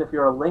religion, if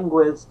you're a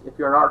linguist, if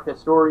you're an art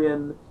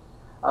historian,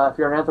 if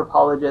you're an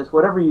anthropologist,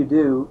 whatever you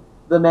do,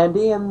 the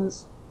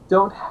Mandaeans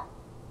don't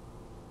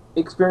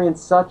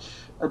experience such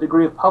a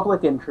degree of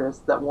public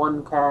interest that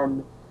one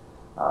can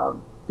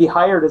be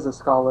hired as a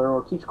scholar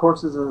or teach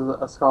courses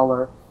as a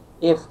scholar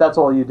if that's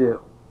all you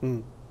do.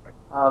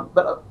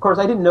 But of course,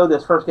 I didn't know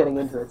this first getting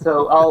into it,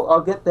 so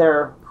I'll get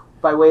there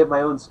by way of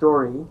my own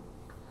story.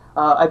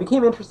 I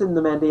became interested in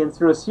the Mandaeans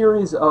through a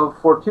series of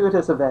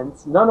fortuitous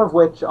events, none of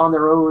which on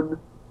their own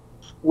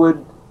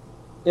would,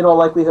 in all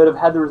likelihood, have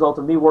had the result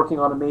of me working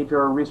on a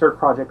major research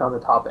project on the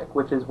topic,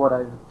 which is what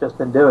I've just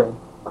been doing.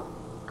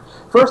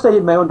 First, I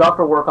did my own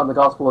doctoral work on the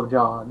Gospel of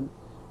John,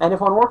 and if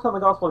one works on the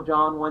Gospel of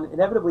John, one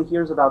inevitably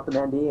hears about the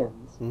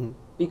Mandaeans,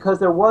 because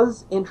there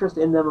was interest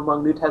in them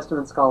among New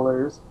Testament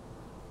scholars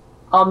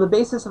on the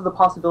basis of the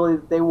possibility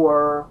that they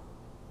were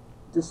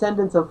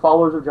descendants of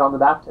followers of John the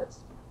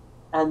Baptist,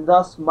 and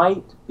thus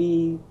might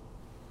be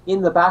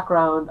in the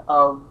background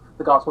of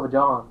the Gospel of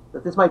John,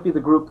 that this might be the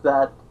group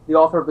that the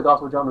author of the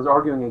Gospel of John was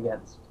arguing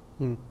against.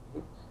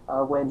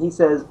 When he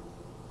says,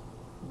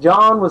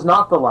 John was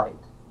not the light,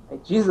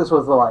 right? Jesus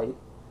was the light,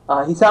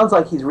 he sounds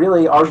like he's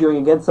really arguing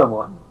against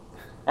someone.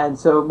 And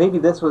so maybe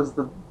this was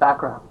the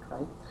background,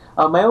 right?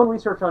 My own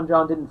research on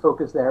John didn't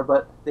focus there,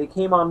 but they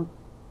came on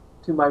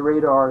to my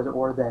radar, as it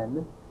were,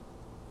 then,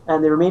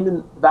 and they remained in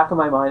the back of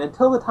my mind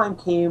until the time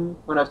came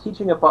when I was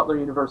teaching at Butler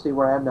University,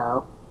 where I am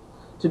now,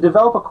 to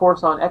develop a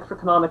course on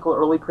extra-canonical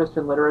early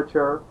Christian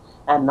literature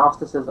and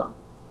Gnosticism.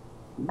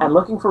 And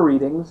looking for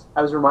readings,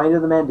 I was reminded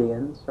of the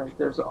Mandaeans. Right,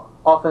 there's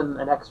often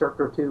an excerpt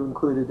or two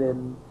included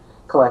in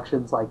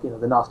collections like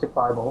the Gnostic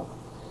Bible,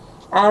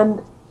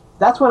 and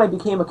that's when I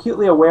became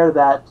acutely aware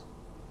that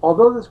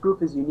although this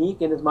group is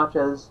unique in as much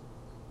as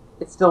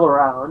it's still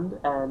around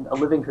and a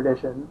living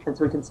tradition, and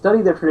so we can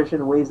study their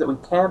tradition in ways that we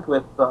can't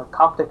with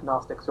Coptic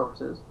Gnostic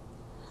sources,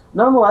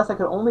 nonetheless, I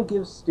could only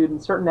give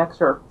students certain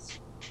excerpts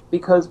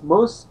because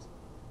most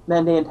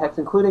Mandaean texts,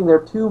 including their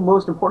two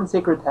most important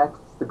sacred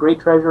texts, the Great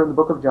Treasure and the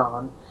Book of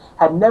John,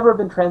 had never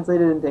been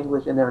translated into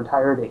English in their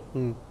entirety.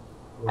 Mm.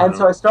 Wow. And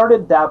so I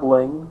started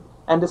dabbling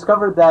and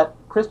discovered that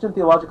Christian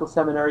Theological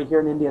Seminary here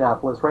in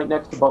Indianapolis, right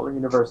next to Butler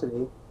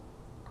University,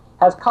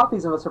 has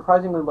copies of a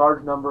surprisingly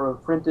large number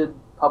of printed,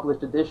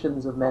 published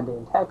editions of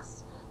Mandaean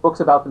texts, books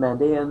about the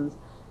Mandaeans.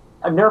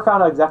 I've never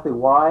found out exactly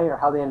why or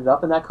how they ended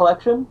up in that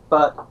collection,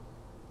 but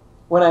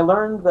when I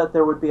learned that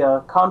there would be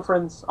a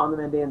conference on the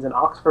Mandaeans in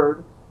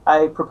Oxford,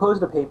 I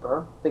proposed a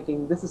paper,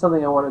 thinking this is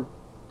something I want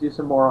to do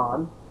some more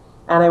on.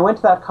 And I went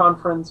to that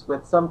conference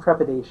with some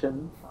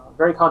trepidation,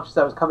 very conscious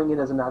I was coming in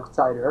as an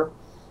outsider.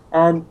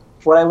 And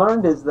what I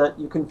learned is that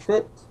you can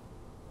fit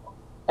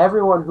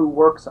everyone who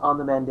works on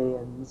the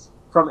Mandaeans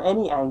from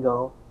any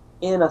angle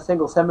in a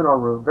single seminar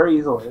room very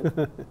easily.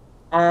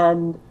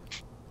 And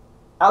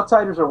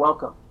outsiders are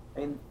welcome.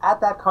 I mean,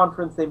 at that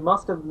conference, they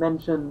must have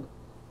mentioned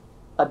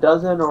a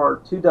dozen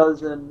or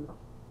 24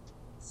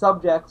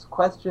 subjects,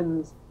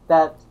 questions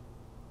that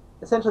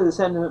essentially the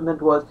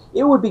sentiment was,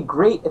 it would be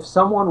great if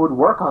someone would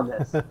work on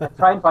this and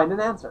try and find an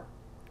answer.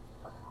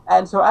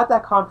 And so at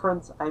that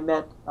conference, I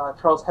met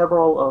Charles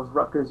Heberl of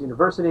Rutgers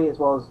University, as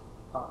well as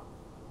a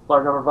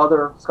large number of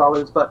other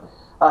scholars, but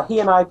he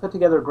and I put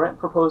together a grant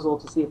proposal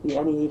to see if the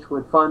NEH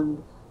would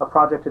fund a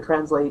project to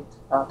translate,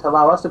 to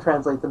allow us to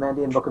translate the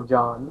Mandaean Book of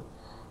John.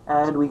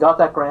 And we got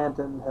that grant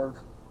and have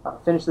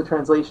finished the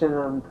translation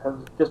and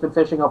have just been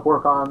finishing up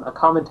work on a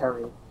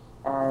commentary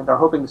and are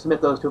hoping to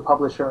submit those to a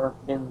publisher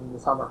in the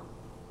summer.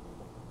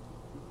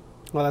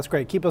 Well, that's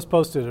great. Keep us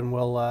posted, and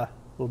we'll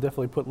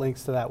definitely put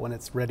links to that when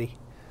it's ready.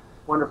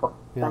 Wonderful.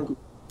 Yeah. Thank you.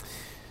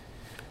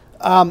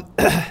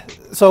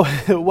 So,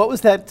 what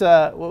was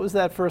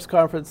that first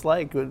conference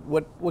like?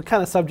 What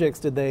kind of subjects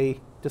did they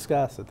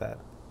discuss at that?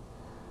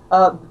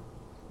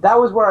 That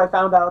was where I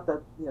found out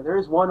that there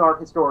is one art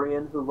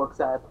historian who looks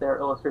at their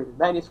illustrated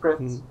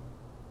manuscripts.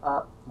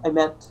 I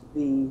met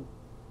the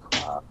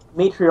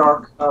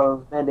matriarch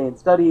of Mandaean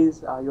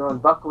Studies,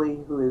 Yaron Buckley,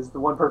 who is the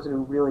one person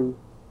who really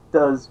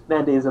does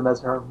Mandaeism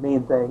as her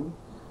main thing.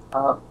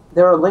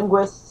 There are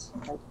linguists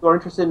who are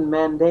interested in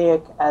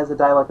Mandaic as a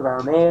dialect of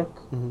Aramaic.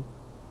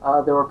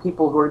 Mm-hmm. There were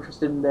people who are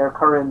interested in their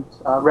current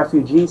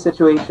refugee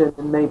situation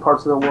in many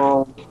parts of the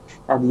world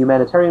and the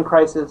humanitarian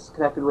crisis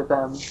connected with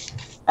them.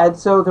 And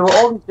so there were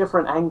all these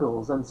different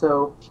angles. And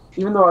so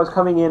even though I was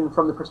coming in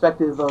from the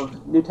perspective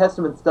of New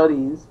Testament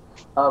studies,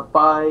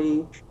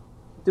 by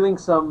doing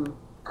some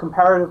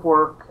comparative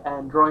work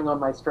and drawing on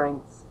my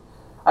strengths,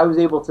 I was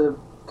able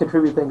to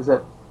contribute things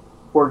that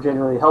were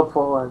genuinely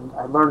helpful, and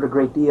I learned a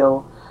great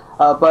deal.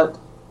 But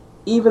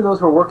even those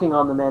who are working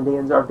on the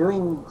Mandaeans are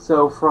doing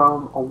so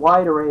from a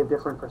wide array of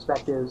different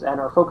perspectives and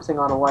are focusing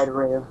on a wide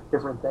array of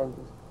different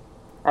things.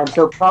 And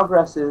so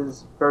progress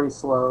is very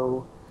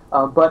slow,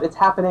 but it's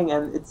happening,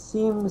 and it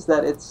seems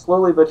that it's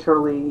slowly but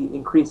surely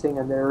increasing,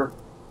 and there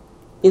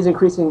is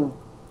increasing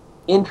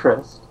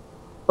interest.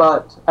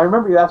 But I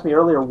remember you asked me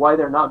earlier why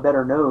they're not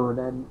better known,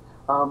 and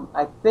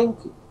I think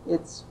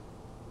it's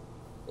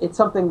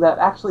something that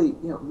actually,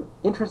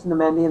 interest in the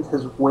Mandaeans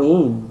has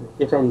waned,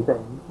 if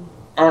anything,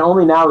 and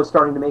only now is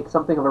starting to make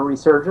something of a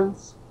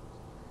resurgence.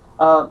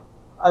 I'm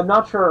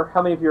not sure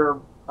how many of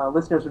your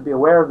listeners would be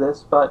aware of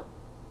this, but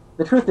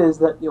the truth is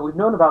that we've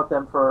known about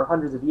them for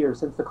hundreds of years,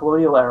 since the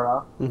colonial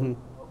era. Mm-hmm.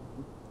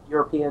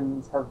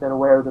 Europeans have been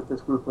aware that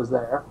this group was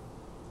there.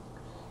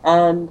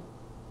 And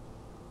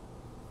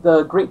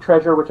the Great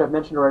Treasure, which I've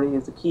mentioned already,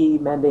 is a key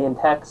Mandaean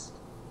text.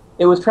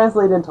 It was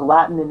translated into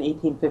Latin in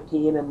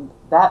 1815, and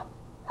that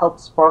helped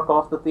spark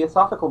off the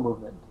Theosophical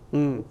movement.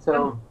 Mm.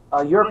 So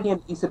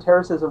European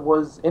esotericism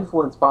was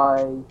influenced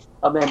by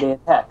a Mandaean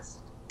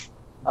text.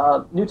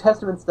 New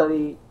Testament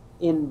study,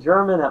 in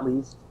German at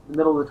least, in the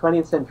middle of the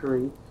 20th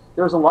century,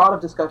 there was a lot of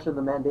discussion of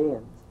the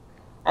Mandaeans.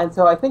 And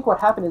so I think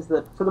what happened is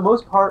that, for the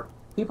most part,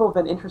 people have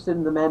been interested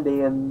in the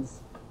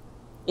Mandaeans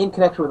in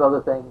connection with other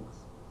things.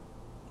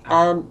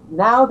 And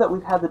now that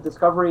we've had the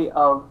discovery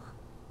of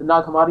the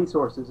Nag Hammadi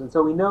sources, and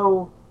so we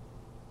know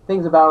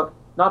things about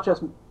not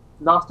just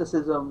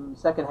Gnosticism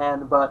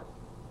secondhand, but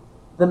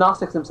the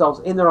Gnostics themselves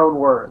in their own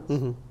words,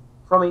 Mm-hmm.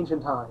 from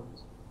ancient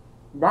times,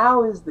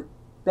 now is the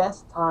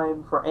best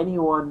time for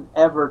anyone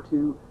ever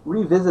to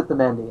revisit the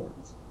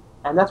Mandaeans.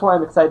 And that's why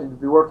I'm excited to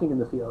be working in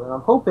the field. And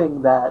I'm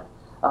hoping that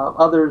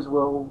others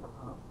will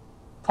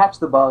catch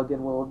the bug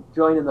and will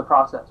join in the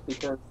process,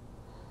 because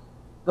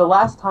the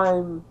last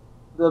time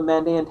the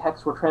Mandaean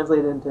texts were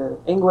translated into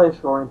English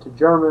or into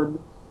German,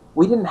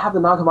 we didn't have the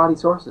Nag Hammadi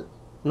sources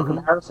for Mm-hmm.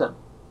 comparison.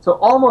 So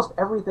almost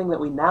everything that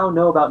we now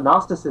know about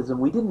Gnosticism,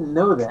 we didn't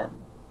know then.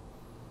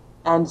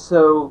 And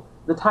so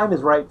the time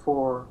is right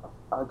for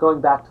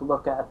going back to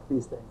look at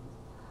these things.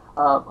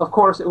 Of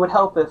course, it would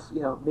help if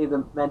maybe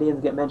the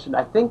Mandaeans get mentioned.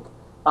 I think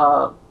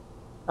a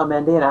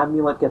Mandaean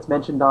amulet gets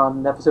mentioned on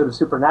an episode of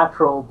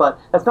Supernatural, but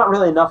that's not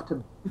really enough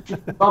to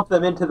bump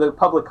them into the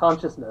public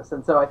consciousness.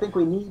 And so I think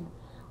we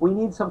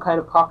need some kind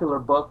of popular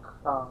book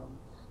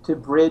to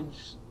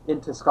bridge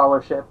into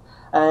scholarship.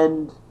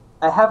 And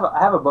I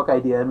have a book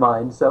idea in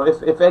mind. So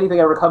if anything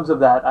ever comes of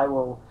that, I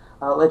will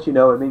let you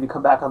know and maybe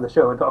come back on the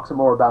show and talk some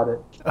more about it.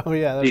 Oh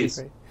yeah, that'd be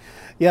great.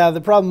 Yeah,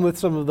 the problem with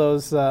some of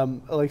those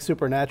like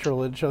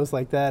Supernatural and shows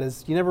like that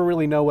is you never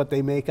really know what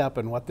they make up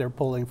and what they're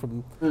pulling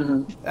from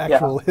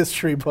actual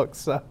history books.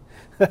 So.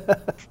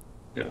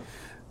 Yeah.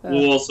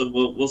 We'll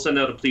send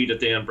out a plea to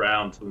Dan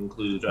Brown to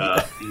include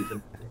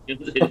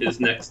his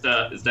next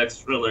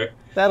thriller.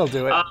 That'll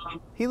do it.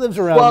 He lives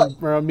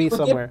around me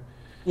somewhere.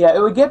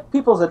 It would get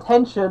people's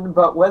attention,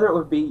 but whether it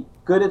would be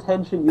good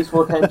attention,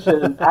 useful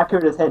attention,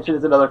 accurate attention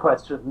is another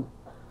question.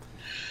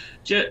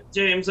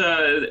 James,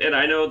 and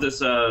I know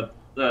this.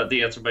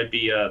 The answer might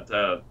be it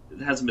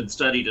hasn't been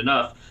studied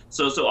enough.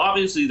 So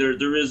obviously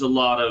there is a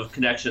lot of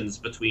connections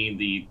between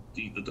the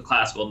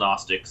classical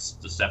Gnostics,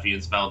 the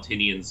Stephians,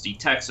 Valentinians, the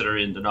texts that are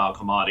in the Nag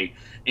Hammadi,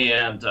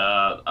 and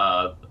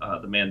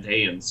the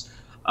Mandaeans.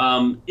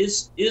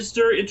 Is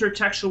there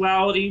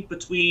intertextuality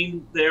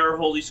between their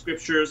holy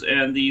scriptures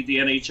and the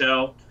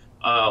NHL?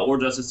 Or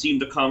does it seem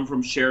to come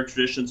from shared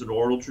traditions and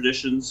oral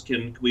traditions?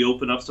 Can we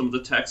open up some of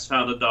the texts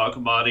found in Nag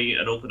Hammadi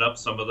and open up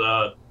some of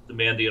the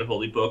Mandaean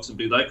holy books and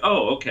be like,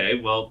 oh, okay,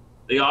 well,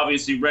 they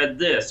obviously read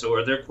this,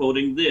 or they're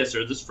quoting this,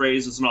 or this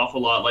phrase is an awful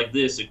lot like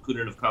this. It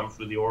couldn't have come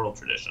through the oral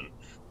tradition.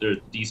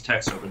 These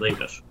texts are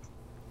related.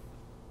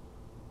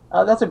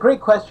 That's a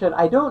great question.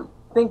 I don't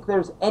think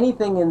there's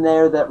anything in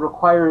there that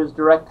requires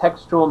direct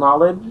textual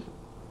knowledge.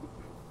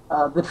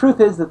 The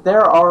truth is that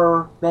there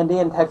are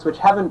Mandaean texts which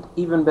haven't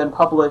even been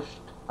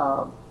published,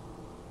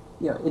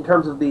 in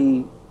terms of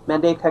the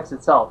Mandaic text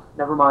itself,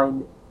 never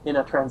mind in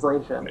a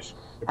translation.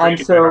 And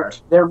so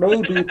there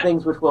may be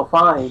things which we'll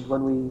find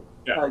when we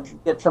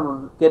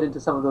get into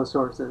some of those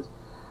sources.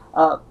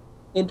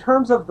 In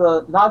terms of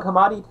the Nag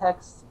Hammadi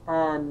texts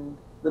and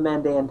the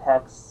Mandaean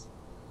texts,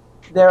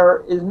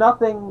 there is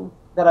nothing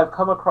that I've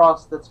come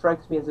across that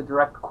strikes me as a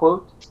direct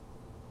quote,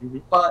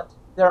 but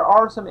there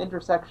are some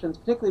intersections,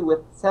 particularly with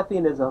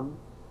Sethianism,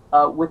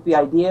 with the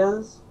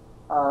ideas,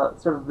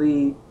 sort of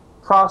the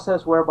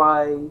process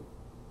whereby,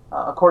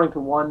 according to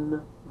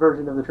one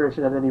version of the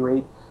tradition at any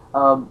rate,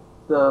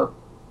 the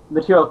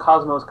material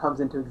cosmos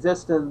comes into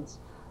existence,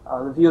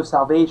 the view of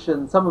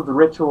salvation, some of the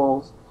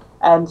rituals,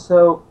 and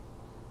so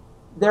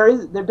there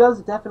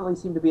does definitely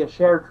seem to be a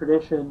shared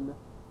tradition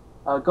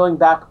going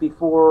back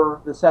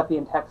before the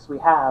Sethian texts we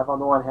have on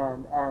the one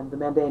hand and the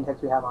Mandaean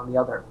texts we have on the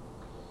other.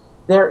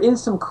 There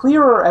is some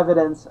clearer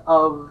evidence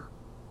of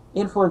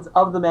influence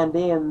of the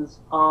Mandaeans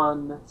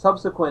on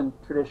subsequent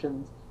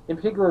traditions, in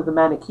particular the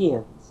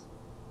Manichaeans.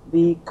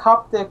 The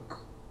Coptic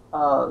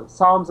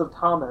Psalms of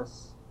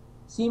Thomas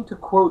seem to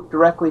quote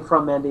directly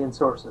from Mandaean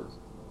sources.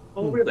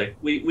 Oh, really?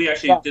 We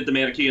actually did the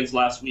Manichaeans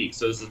last week,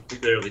 so this is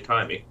fairly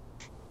timely.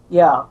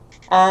 Yeah,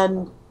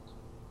 and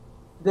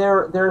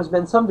there's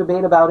been some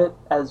debate about it,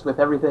 as with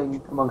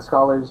everything among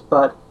scholars,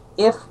 but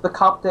if the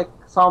Coptic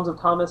Psalms of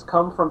Thomas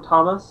come from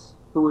Thomas,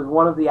 who was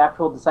one of the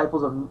actual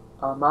disciples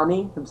of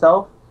Mani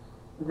himself,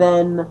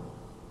 then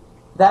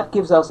that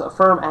gives us a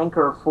firm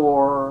anchor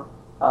for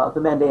the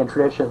Mandaean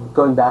tradition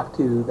going back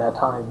to that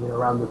time,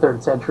 around the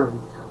 3rd century,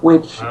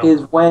 which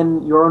is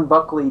when Jorunn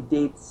Buckley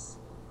dates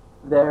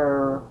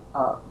the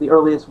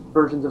earliest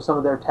versions of some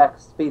of their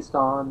texts based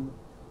on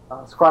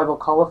scribal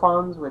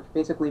colophons, which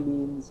basically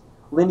means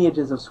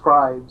lineages of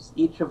scribes,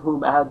 each of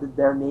whom added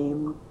their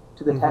name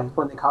to the text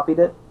when they copied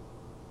it.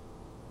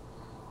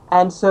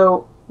 And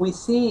so we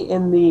see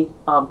in the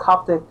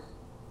Coptic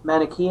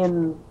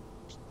Manichaean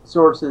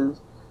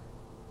sources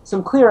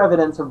some clear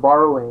evidence of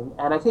borrowing,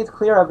 and I say it's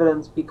clear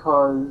evidence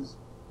because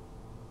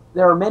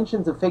there are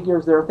mentions of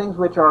figures, there are things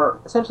which are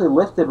essentially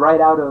lifted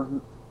right out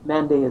of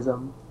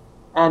Mandaeism,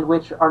 and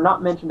which are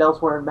not mentioned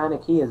elsewhere in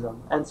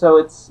Manichaeism. And so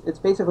it's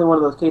basically one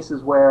of those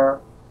cases where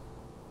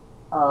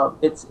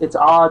it's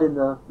odd in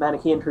the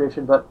Manichaean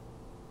tradition, but,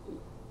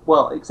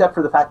 well, except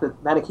for the fact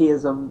that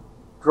Manichaeism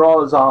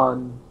draws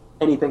on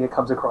anything it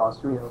comes across,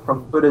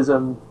 from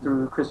Buddhism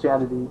through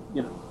Christianity,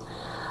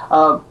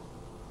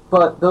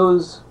 but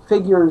those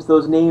figures,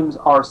 those names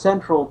are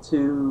central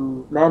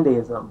to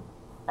Mandaeism.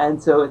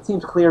 And so it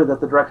seems clear that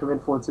the direct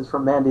influence is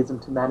from Mandaeism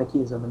to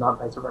Manichaeism and not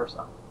vice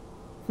versa.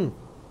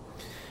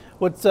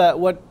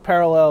 What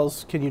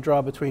parallels can you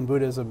draw between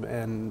Buddhism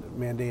and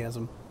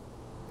Mandaeism?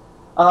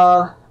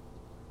 Well,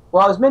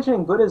 I was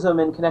mentioning Buddhism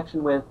in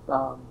connection with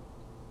the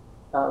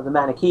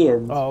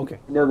Manichaeans. Oh, okay.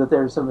 I know that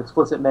there's some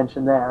explicit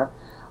mention there.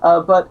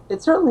 But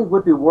it certainly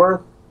would be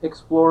worth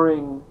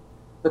exploring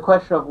the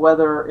question of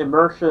whether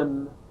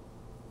immersion,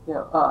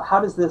 how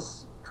does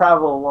this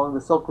travel along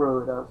the Silk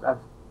Road? I've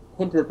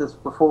hinted at this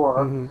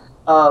before.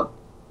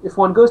 If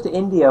one goes to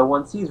India,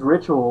 one sees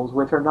rituals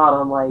which are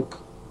not unlike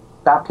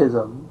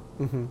baptism.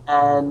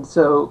 And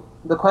so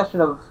the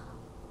question of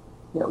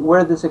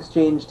where this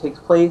exchange takes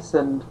place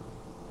and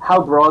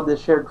how broad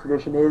this shared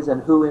tradition is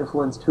and who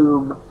influenced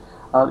whom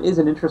is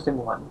an interesting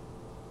one.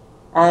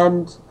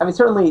 And I mean,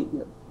 certainly,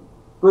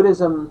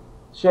 Buddhism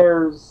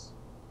shares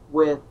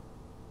with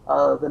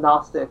the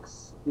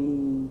Gnostics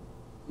the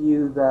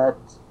view that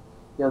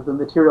the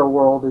material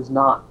world is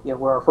not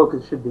where our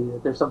focus should be,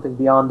 that there's something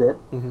beyond it.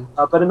 Mm-hmm.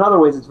 But in other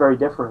ways, it's very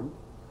different.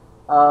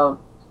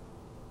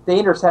 They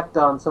intersect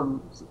on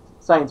some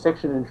science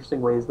fiction in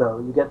interesting ways, though.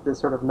 You get this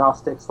sort of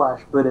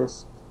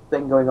Gnostic/Buddhist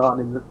thing going on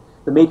in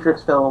the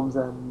Matrix films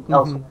and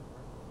elsewhere.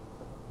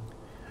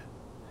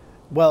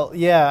 Well,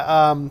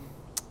 yeah.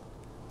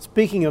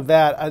 Speaking of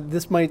that,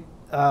 this might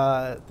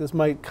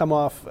come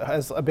off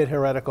as a bit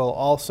heretical,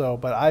 also.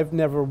 But I've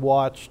never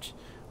watched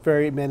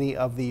very many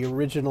of the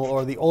original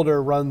or the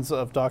older runs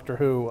of Doctor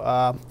Who,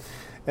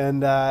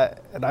 and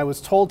I was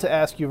told to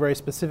ask you very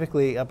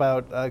specifically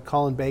about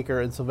Colin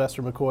Baker and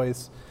Sylvester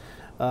McCoy's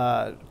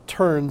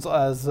turns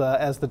as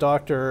the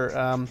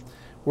Doctor.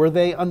 Were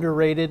they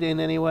underrated in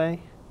any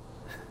way?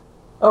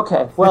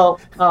 Okay, well,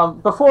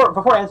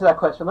 before I answer that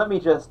question, let me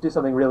just do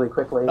something really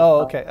quickly.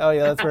 Oh, okay. Oh,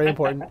 yeah, that's very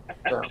important.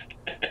 So.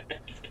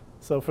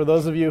 So for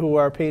those of you who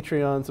are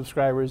Patreon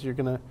subscribers, you're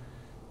going to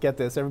get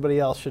this. Everybody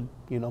else should,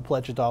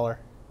 pledge $1.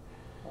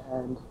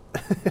 And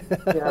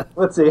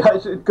let's see. I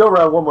should go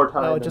around one more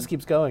time. Oh, it just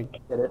keeps going.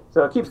 Get it?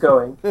 So it keeps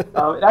going.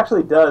 It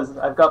actually does.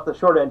 I've got the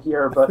short end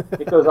here, but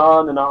it goes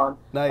on and on.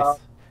 Nice.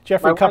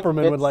 Jeffrey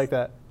Kupperman would like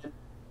that.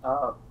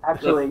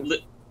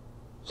 Actually,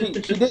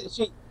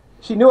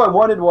 she knew I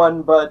wanted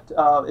one, but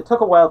it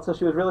took a while till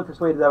she was really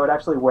persuaded I would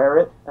actually wear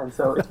it, and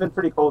so it's been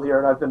pretty cold here,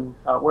 and I've been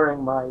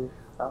wearing my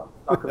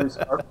Doctor Who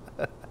scarf.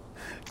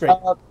 Great.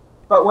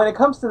 But when it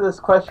comes to this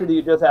question that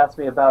you just asked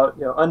me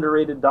about,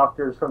 underrated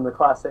doctors from the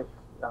classic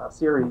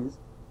series,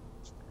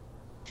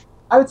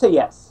 I would say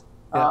yes.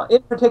 Yeah.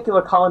 In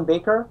particular, Colin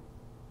Baker,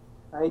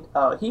 right?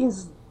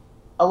 He's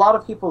a lot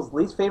of people's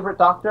least favorite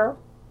Doctor,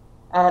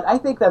 and I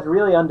think that's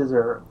really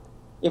undeserved.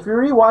 If you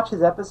rewatch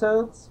his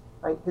episodes,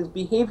 right, his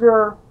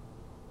behavior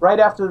right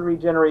after the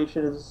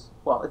regeneration is,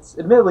 well, it's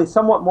admittedly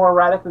somewhat more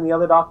erratic than the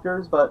other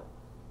Doctors, but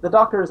the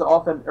Doctor is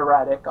often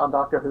erratic on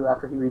Doctor Who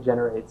after he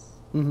regenerates.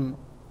 Mm-hmm.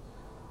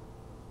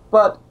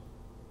 But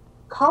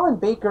Colin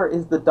Baker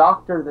is the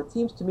Doctor that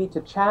seems to me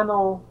to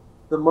channel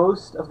the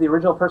most of the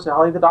original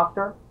personality of the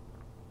Doctor.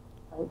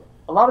 Right?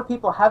 A lot of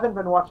people haven't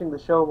been watching the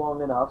show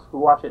long enough, who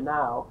watch it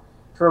now,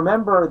 to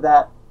remember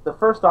that the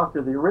first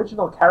Doctor, the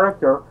original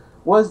character,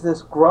 was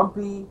this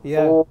grumpy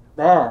old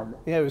man.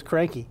 Yeah, he was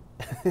cranky.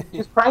 He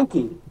was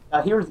cranky.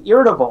 He was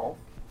irritable.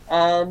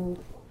 And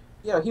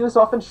he was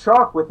often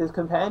sharp with his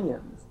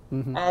companions.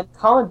 Mm-hmm. And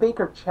Colin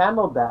Baker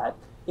channeled that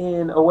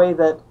in a way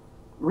that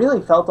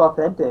really felt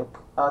authentic,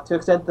 to the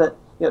extent that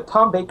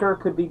Tom Baker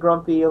could be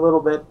grumpy a little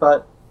bit,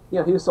 but he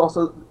was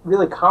also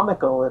really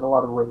comical in a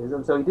lot of ways,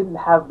 and so he didn't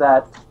have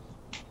that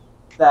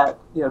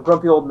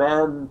grumpy old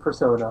man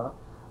persona.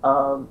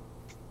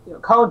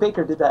 Colin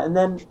Baker did that, and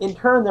then in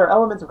turn there are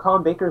elements of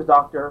Colin Baker's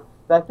Doctor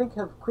that I think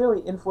have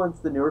clearly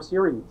influenced the newer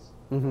series.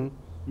 Mm-hmm.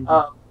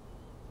 Mm-hmm.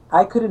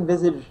 I could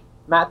envisage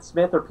Matt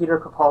Smith or Peter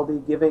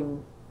Capaldi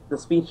giving the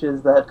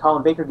speeches that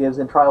Colin Baker gives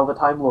in Trial of a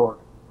Time Lord,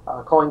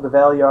 calling the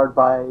Valeyard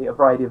by a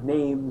variety of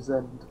names,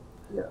 and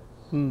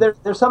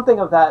there's something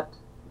of that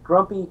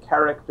grumpy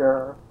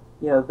character,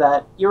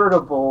 that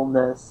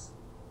irritableness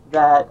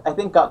that I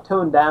think got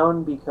toned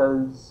down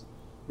because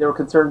they were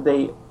concerned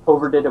they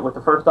overdid it with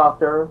the first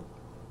Doctor,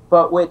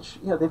 but which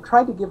they've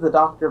tried to give the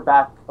Doctor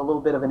back a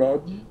little bit of an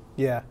edge.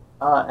 Yeah.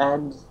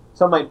 And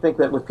some might think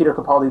that with Peter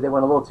Capaldi they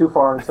went a little too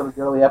far in some of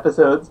the early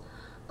episodes,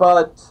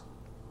 but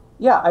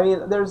yeah, I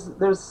mean,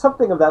 there's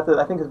something of that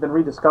I think has been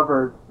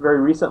rediscovered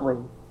very recently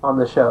on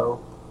the show.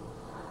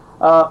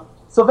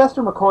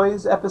 Sylvester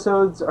McCoy's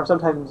episodes are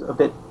sometimes a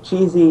bit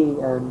cheesy,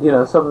 and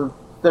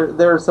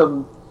there are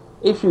some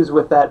issues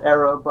with that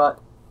era, but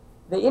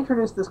they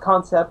introduced this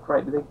concept,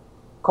 right? They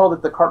called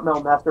it the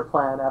Cartmel Master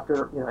Plan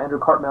after Andrew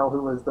Cartmel,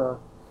 who was the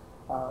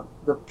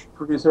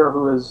producer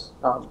who was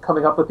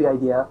coming up with the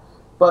idea,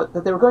 but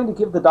that they were going to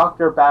give the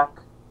Doctor back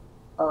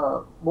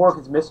more of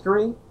his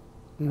mystery.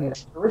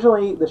 Mm-hmm.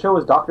 Originally, the show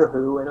was Doctor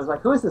Who, and it was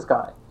like, who is this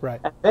guy? Right.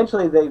 And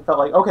eventually, they felt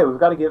like, okay, we've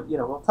got to give,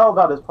 we'll tell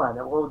about his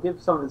planet, we'll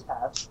give some of his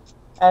past.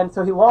 And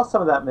so he lost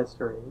some of that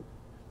mystery.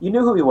 You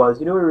knew who he was,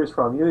 you knew where he was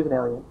from, you knew he was an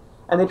alien.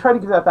 And they tried to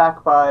give that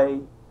back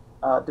by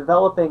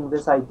developing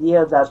this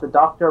idea that the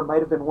Doctor might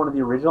have been one of the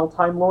original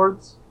Time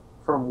Lords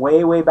from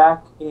way, way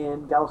back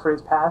in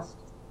Gallifrey's past.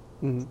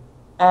 Mm-hmm.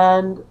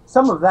 And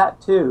some of that,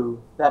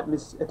 too, that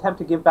attempt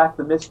to give back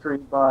the mystery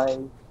by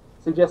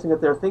suggesting that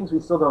there are things we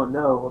still don't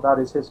know about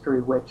his history,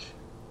 which,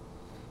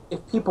 if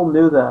people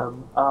knew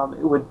them,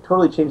 it would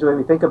totally change the way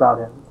we think about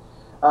him.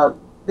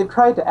 They've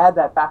tried to add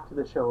that back to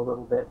the show a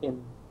little bit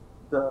in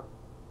the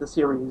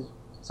series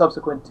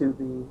subsequent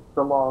to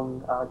the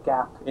long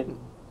gap in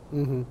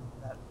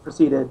that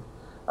preceded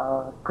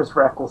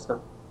Christopher Eccleston.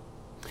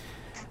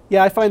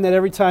 Yeah, I find that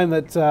every time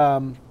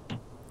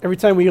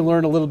we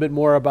learn a little bit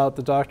more about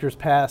the Doctor's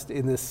past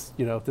in this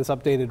this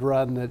updated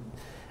run, that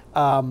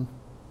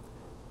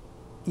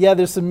yeah,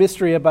 there's some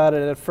mystery about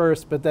it at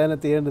first, but then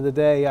at the end of the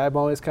day, I'm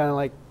always kind of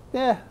like,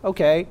 yeah,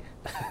 okay.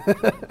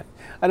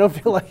 I don't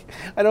feel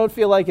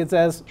like it's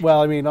as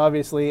well. I mean,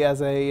 obviously,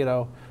 as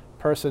a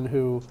person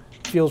who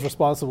feels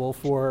responsible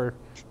for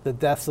the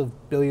deaths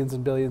of billions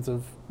and billions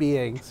of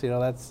beings,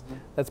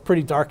 that's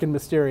pretty dark and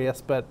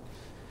mysterious. But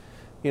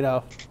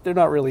they're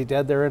not really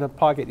dead. They're in a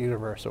pocket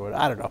universe, or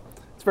I don't know.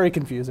 It's very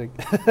confusing.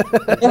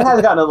 It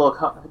has gotten a little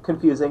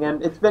confusing,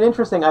 and it's been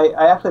interesting.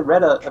 I actually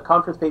read a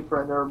conference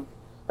paper, and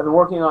I've been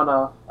working on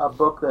a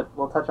book that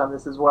will touch on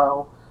this as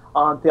well,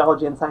 on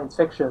theology and science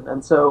fiction.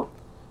 And so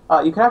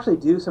you can actually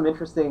do some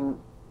interesting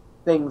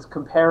things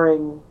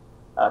comparing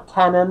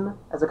canon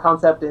as a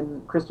concept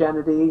in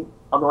Christianity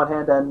on the one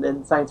hand and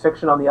in science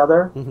fiction on the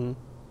other. Mm-hmm.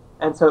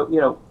 And so,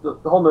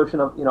 the whole notion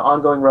of,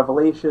 ongoing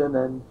revelation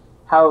and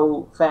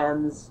how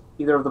fans,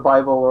 either of the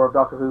Bible or of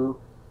Doctor Who,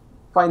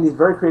 find these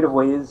very creative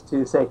ways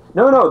to say,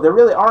 no, there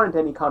really aren't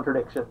any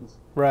contradictions.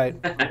 Right.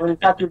 When in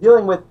fact you're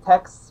dealing with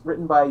texts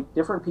written by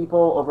different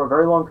people over a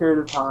very long period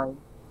of time,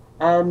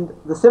 and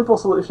the simple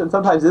solution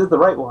sometimes is the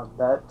right one,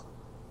 that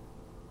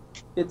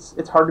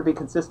it's hard to be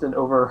consistent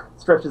over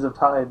stretches of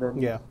time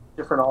and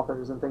different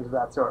authors and things of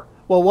that sort.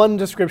 Well, one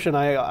description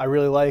I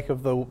really like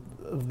of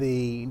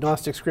the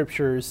Gnostic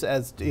scriptures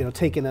as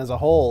taken as a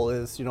whole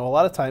is a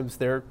lot of times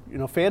they're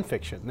fan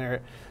fiction.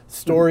 They're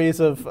stories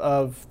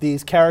of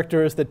these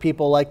characters that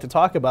people like to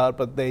talk about,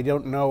 but they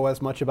don't know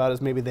as much about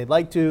as maybe they'd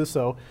like to,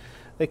 so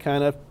they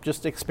kind of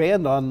just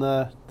expand on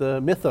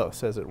the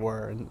mythos, as it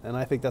were, and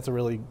I think that's a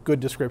really good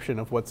description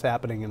of what's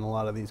happening in a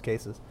lot of these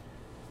cases.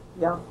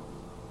 Yeah.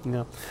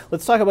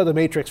 Let's talk about the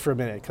Matrix for a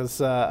minute,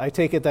 because I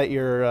take it that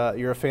you're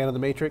a fan of the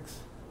Matrix.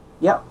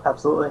 Yeah,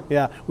 absolutely.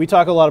 Yeah, we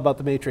talk a lot about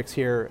the Matrix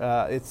here.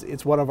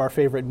 It's one of our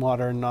favorite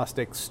modern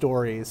Gnostic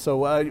stories.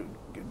 So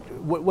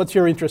what's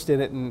your interest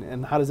in it,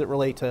 and how does it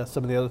relate to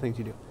some of the other things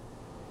you do?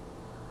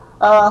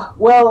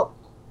 Well,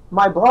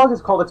 my blog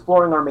is called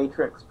Exploring Our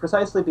Matrix,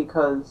 precisely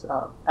because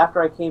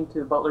after I came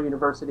to Butler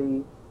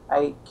University,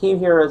 I came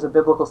here as a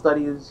biblical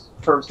studies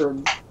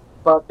person,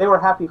 but they were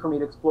happy for me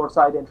to explore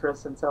side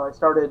interests, and so I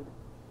started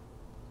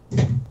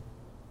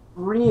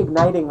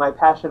reigniting my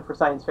passion for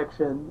science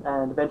fiction,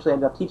 and eventually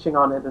ended up teaching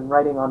on it and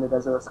writing on it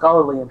as a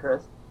scholarly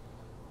interest.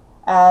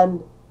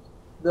 And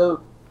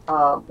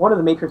one of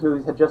the Matrix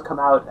movies had just come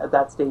out at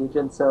that stage,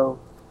 and so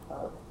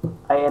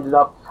I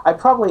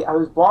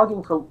was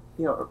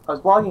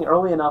blogging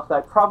early enough that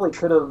I probably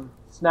could have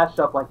snatched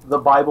up like the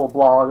Bible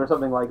blog or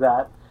something like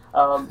that.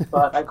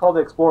 But I called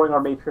it Exploring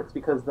Our Matrix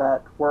because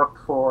that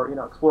worked for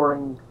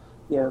exploring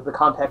the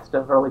context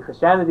of early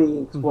Christianity,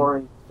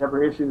 exploring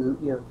contemporary issues,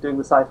 doing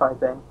the sci-fi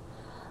thing.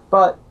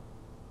 But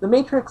the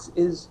Matrix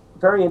is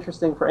very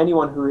interesting for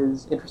anyone who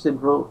is interested in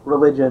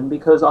religion,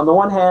 because on the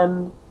one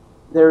hand,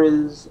 there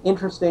is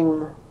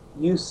interesting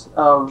use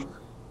of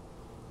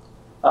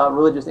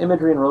religious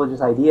imagery and religious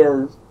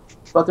ideas,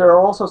 but there are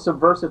also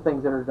subversive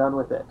things that are done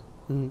with it.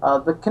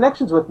 Mm-hmm. The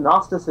connections with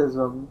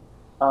Gnosticism,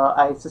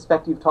 I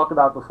suspect you've talked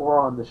about before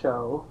on the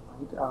show.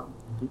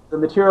 Right? The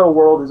material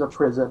world is a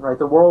prison, right?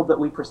 The world that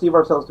we perceive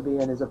ourselves to be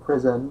in is a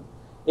prison.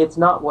 It's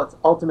not what's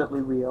ultimately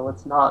real.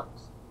 It's not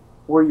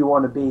where you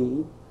want to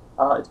be.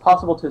 It's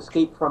possible to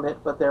escape from it,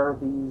 but there are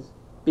these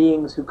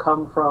beings who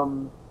come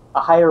from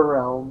a higher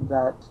realm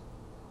that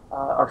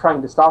are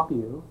trying to stop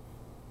you.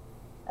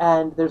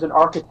 And there's an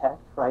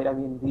architect, right? I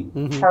mean,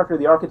 the character of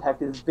the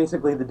architect is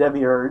basically the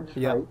demiurge,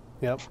 right?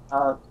 Yep.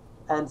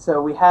 And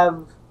so we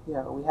have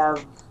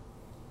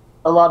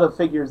a lot of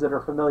figures that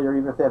are familiar,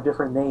 even if they have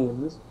different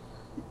names.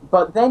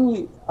 But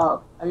then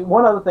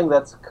one other thing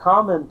that's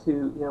common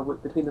to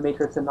between the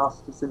Matrix and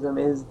Gnosticism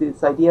is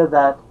this idea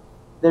that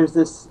there's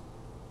this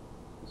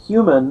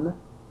human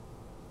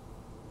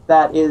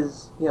that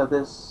is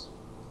this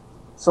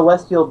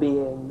celestial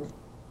being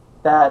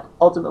that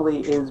ultimately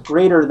is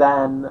greater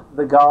than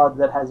the God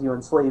that has you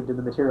enslaved in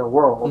the material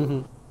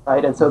world,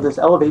 right? And so this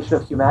elevation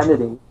of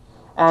humanity.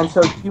 And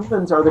so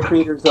humans are the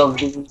creators of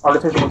the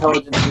artificial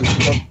intelligence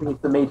that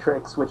creates the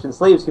Matrix, which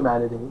enslaves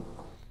humanity.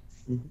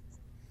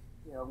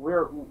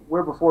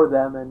 We're before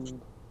them,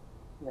 and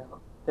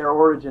their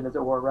origin, as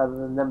it were, rather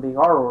than them being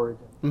our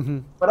origin. Mm-hmm.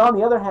 But on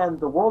the other hand,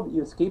 the world that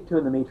you escape to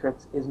in the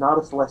Matrix is not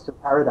a celestial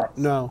paradise.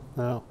 No.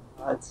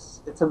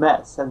 It's a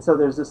mess, and so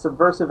there's a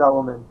subversive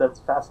element that's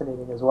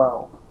fascinating as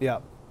well. Yeah.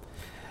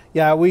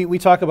 We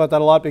talk about that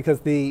a lot because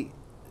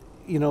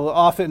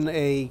often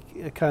a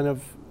kind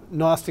of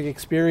Gnostic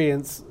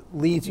experience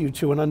leads you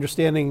to an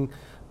understanding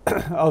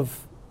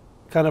of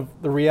kind of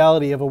the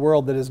reality of a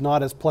world that is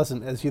not as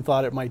pleasant as you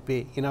thought it might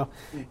be.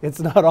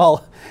 It's not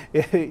all,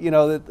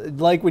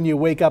 like when you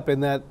wake up in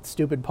that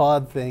stupid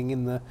pod thing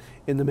in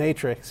the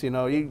Matrix.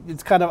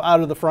 It's kind of out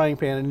of the frying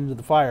pan and into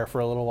the fire for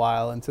a little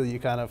while until you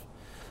kind of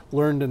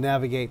learn to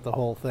navigate the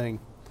whole thing.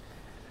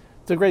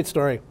 It's a great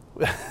story.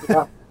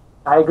 Yeah,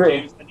 I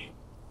agree.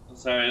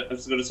 Sorry, I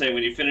was going to say,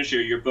 when you finish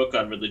your book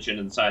on religion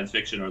and science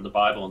fiction, or the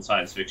Bible and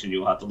science fiction,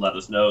 you'll have to let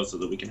us know so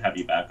that we can have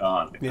you back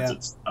on. Because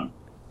it's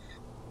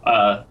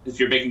if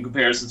you're making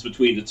comparisons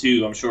between the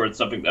two, I'm sure it's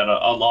something that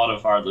a lot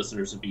of our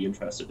listeners would be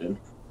interested in.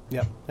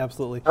 Yep,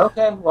 absolutely.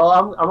 Okay, well,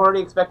 I'm already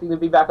expecting to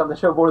be back on the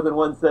show more than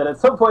once then at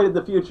some point in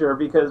the future,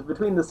 because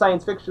between the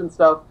science fiction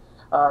stuff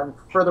and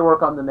further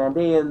work on the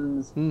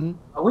Mandeans,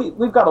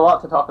 we've got a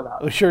lot to talk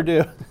about. We sure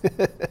do.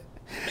 I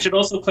should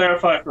also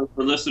clarify for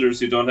listeners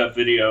who don't have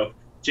video,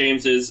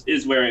 James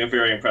is wearing a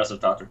very impressive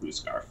Doctor Who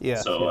scarf. Yeah.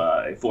 So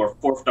a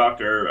fourth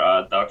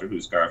Doctor Doctor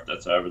Who scarf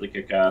that's really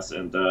kick-ass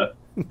and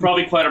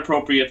probably quite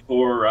appropriate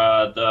for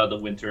the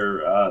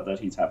winter that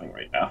he's having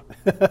right now.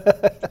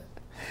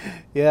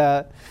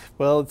 Yeah,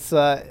 well, it's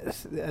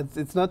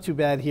not too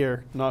bad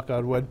here, knock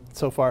on wood,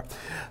 so far.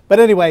 But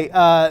anyway,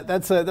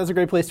 that's a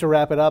great place to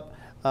wrap it up.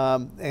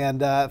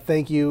 And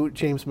thank you,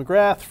 James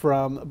McGrath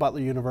from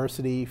Butler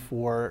University,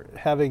 for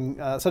having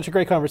such a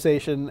great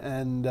conversation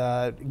and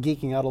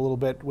geeking out a little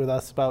bit with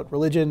us about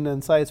religion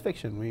and science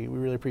fiction. We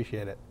really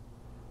appreciate it.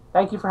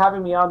 Thank you for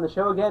having me on the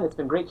show again. It's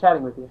been great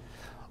chatting with you.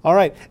 All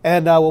right,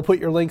 and we'll put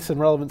your links and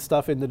relevant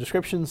stuff in the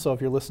description, so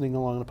if you're listening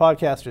along the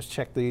podcast, just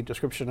check the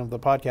description of the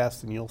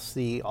podcast and you'll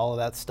see all of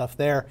that stuff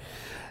there.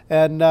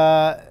 And,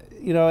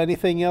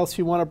 anything else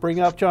you want to bring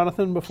up,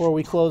 Jonathan, before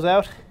we close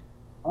out?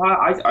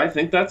 I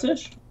think that's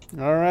it.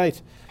 All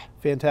right,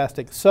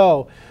 fantastic.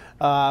 So,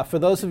 for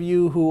those of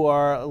you who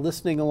are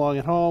listening along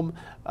at home,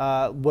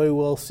 we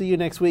will see you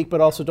next week,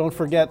 but also don't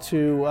forget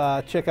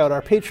to check out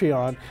our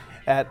Patreon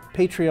at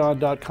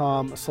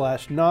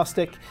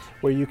patreon.com/Gnostic,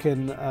 where you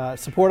can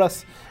support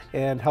us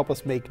and help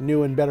us make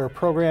new and better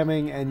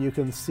programming, and you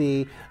can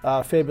see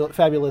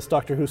fabulous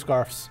Doctor Who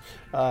scarves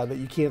that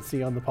you can't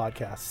see on the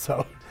podcast.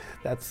 So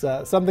that's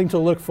something to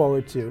look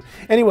forward to.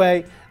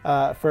 Anyway,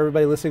 for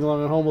everybody listening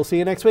along at home, we'll see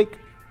you next week.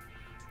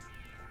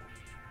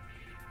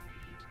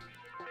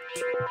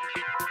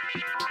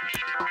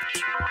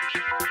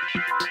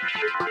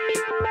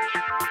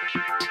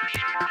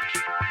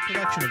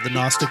 Production of the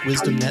Gnostic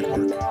Wisdom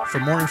Network. For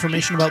more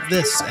information about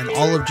this and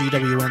all of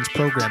GWN's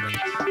programming,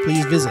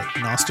 please visit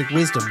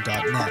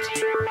gnosticwisdom.net.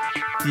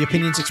 The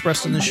opinions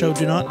expressed in this show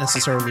do not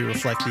necessarily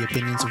reflect the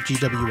opinions of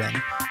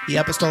GWN, the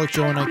Apostolic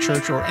Johannite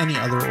Church, or any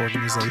other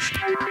organization.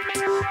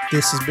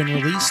 This has been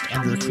released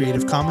under a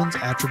Creative Commons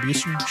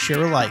Attribution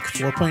Share Alike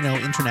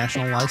 4.0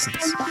 International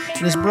License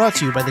and is brought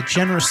to you by the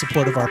generous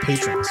support of our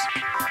patrons.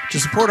 To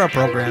support our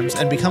programs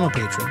and become a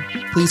patron,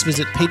 please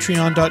visit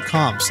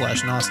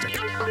patreon.com/Gnostic.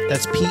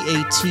 That's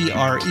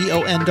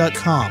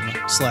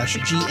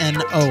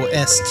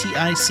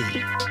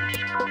patreon.com/GNOSTIC.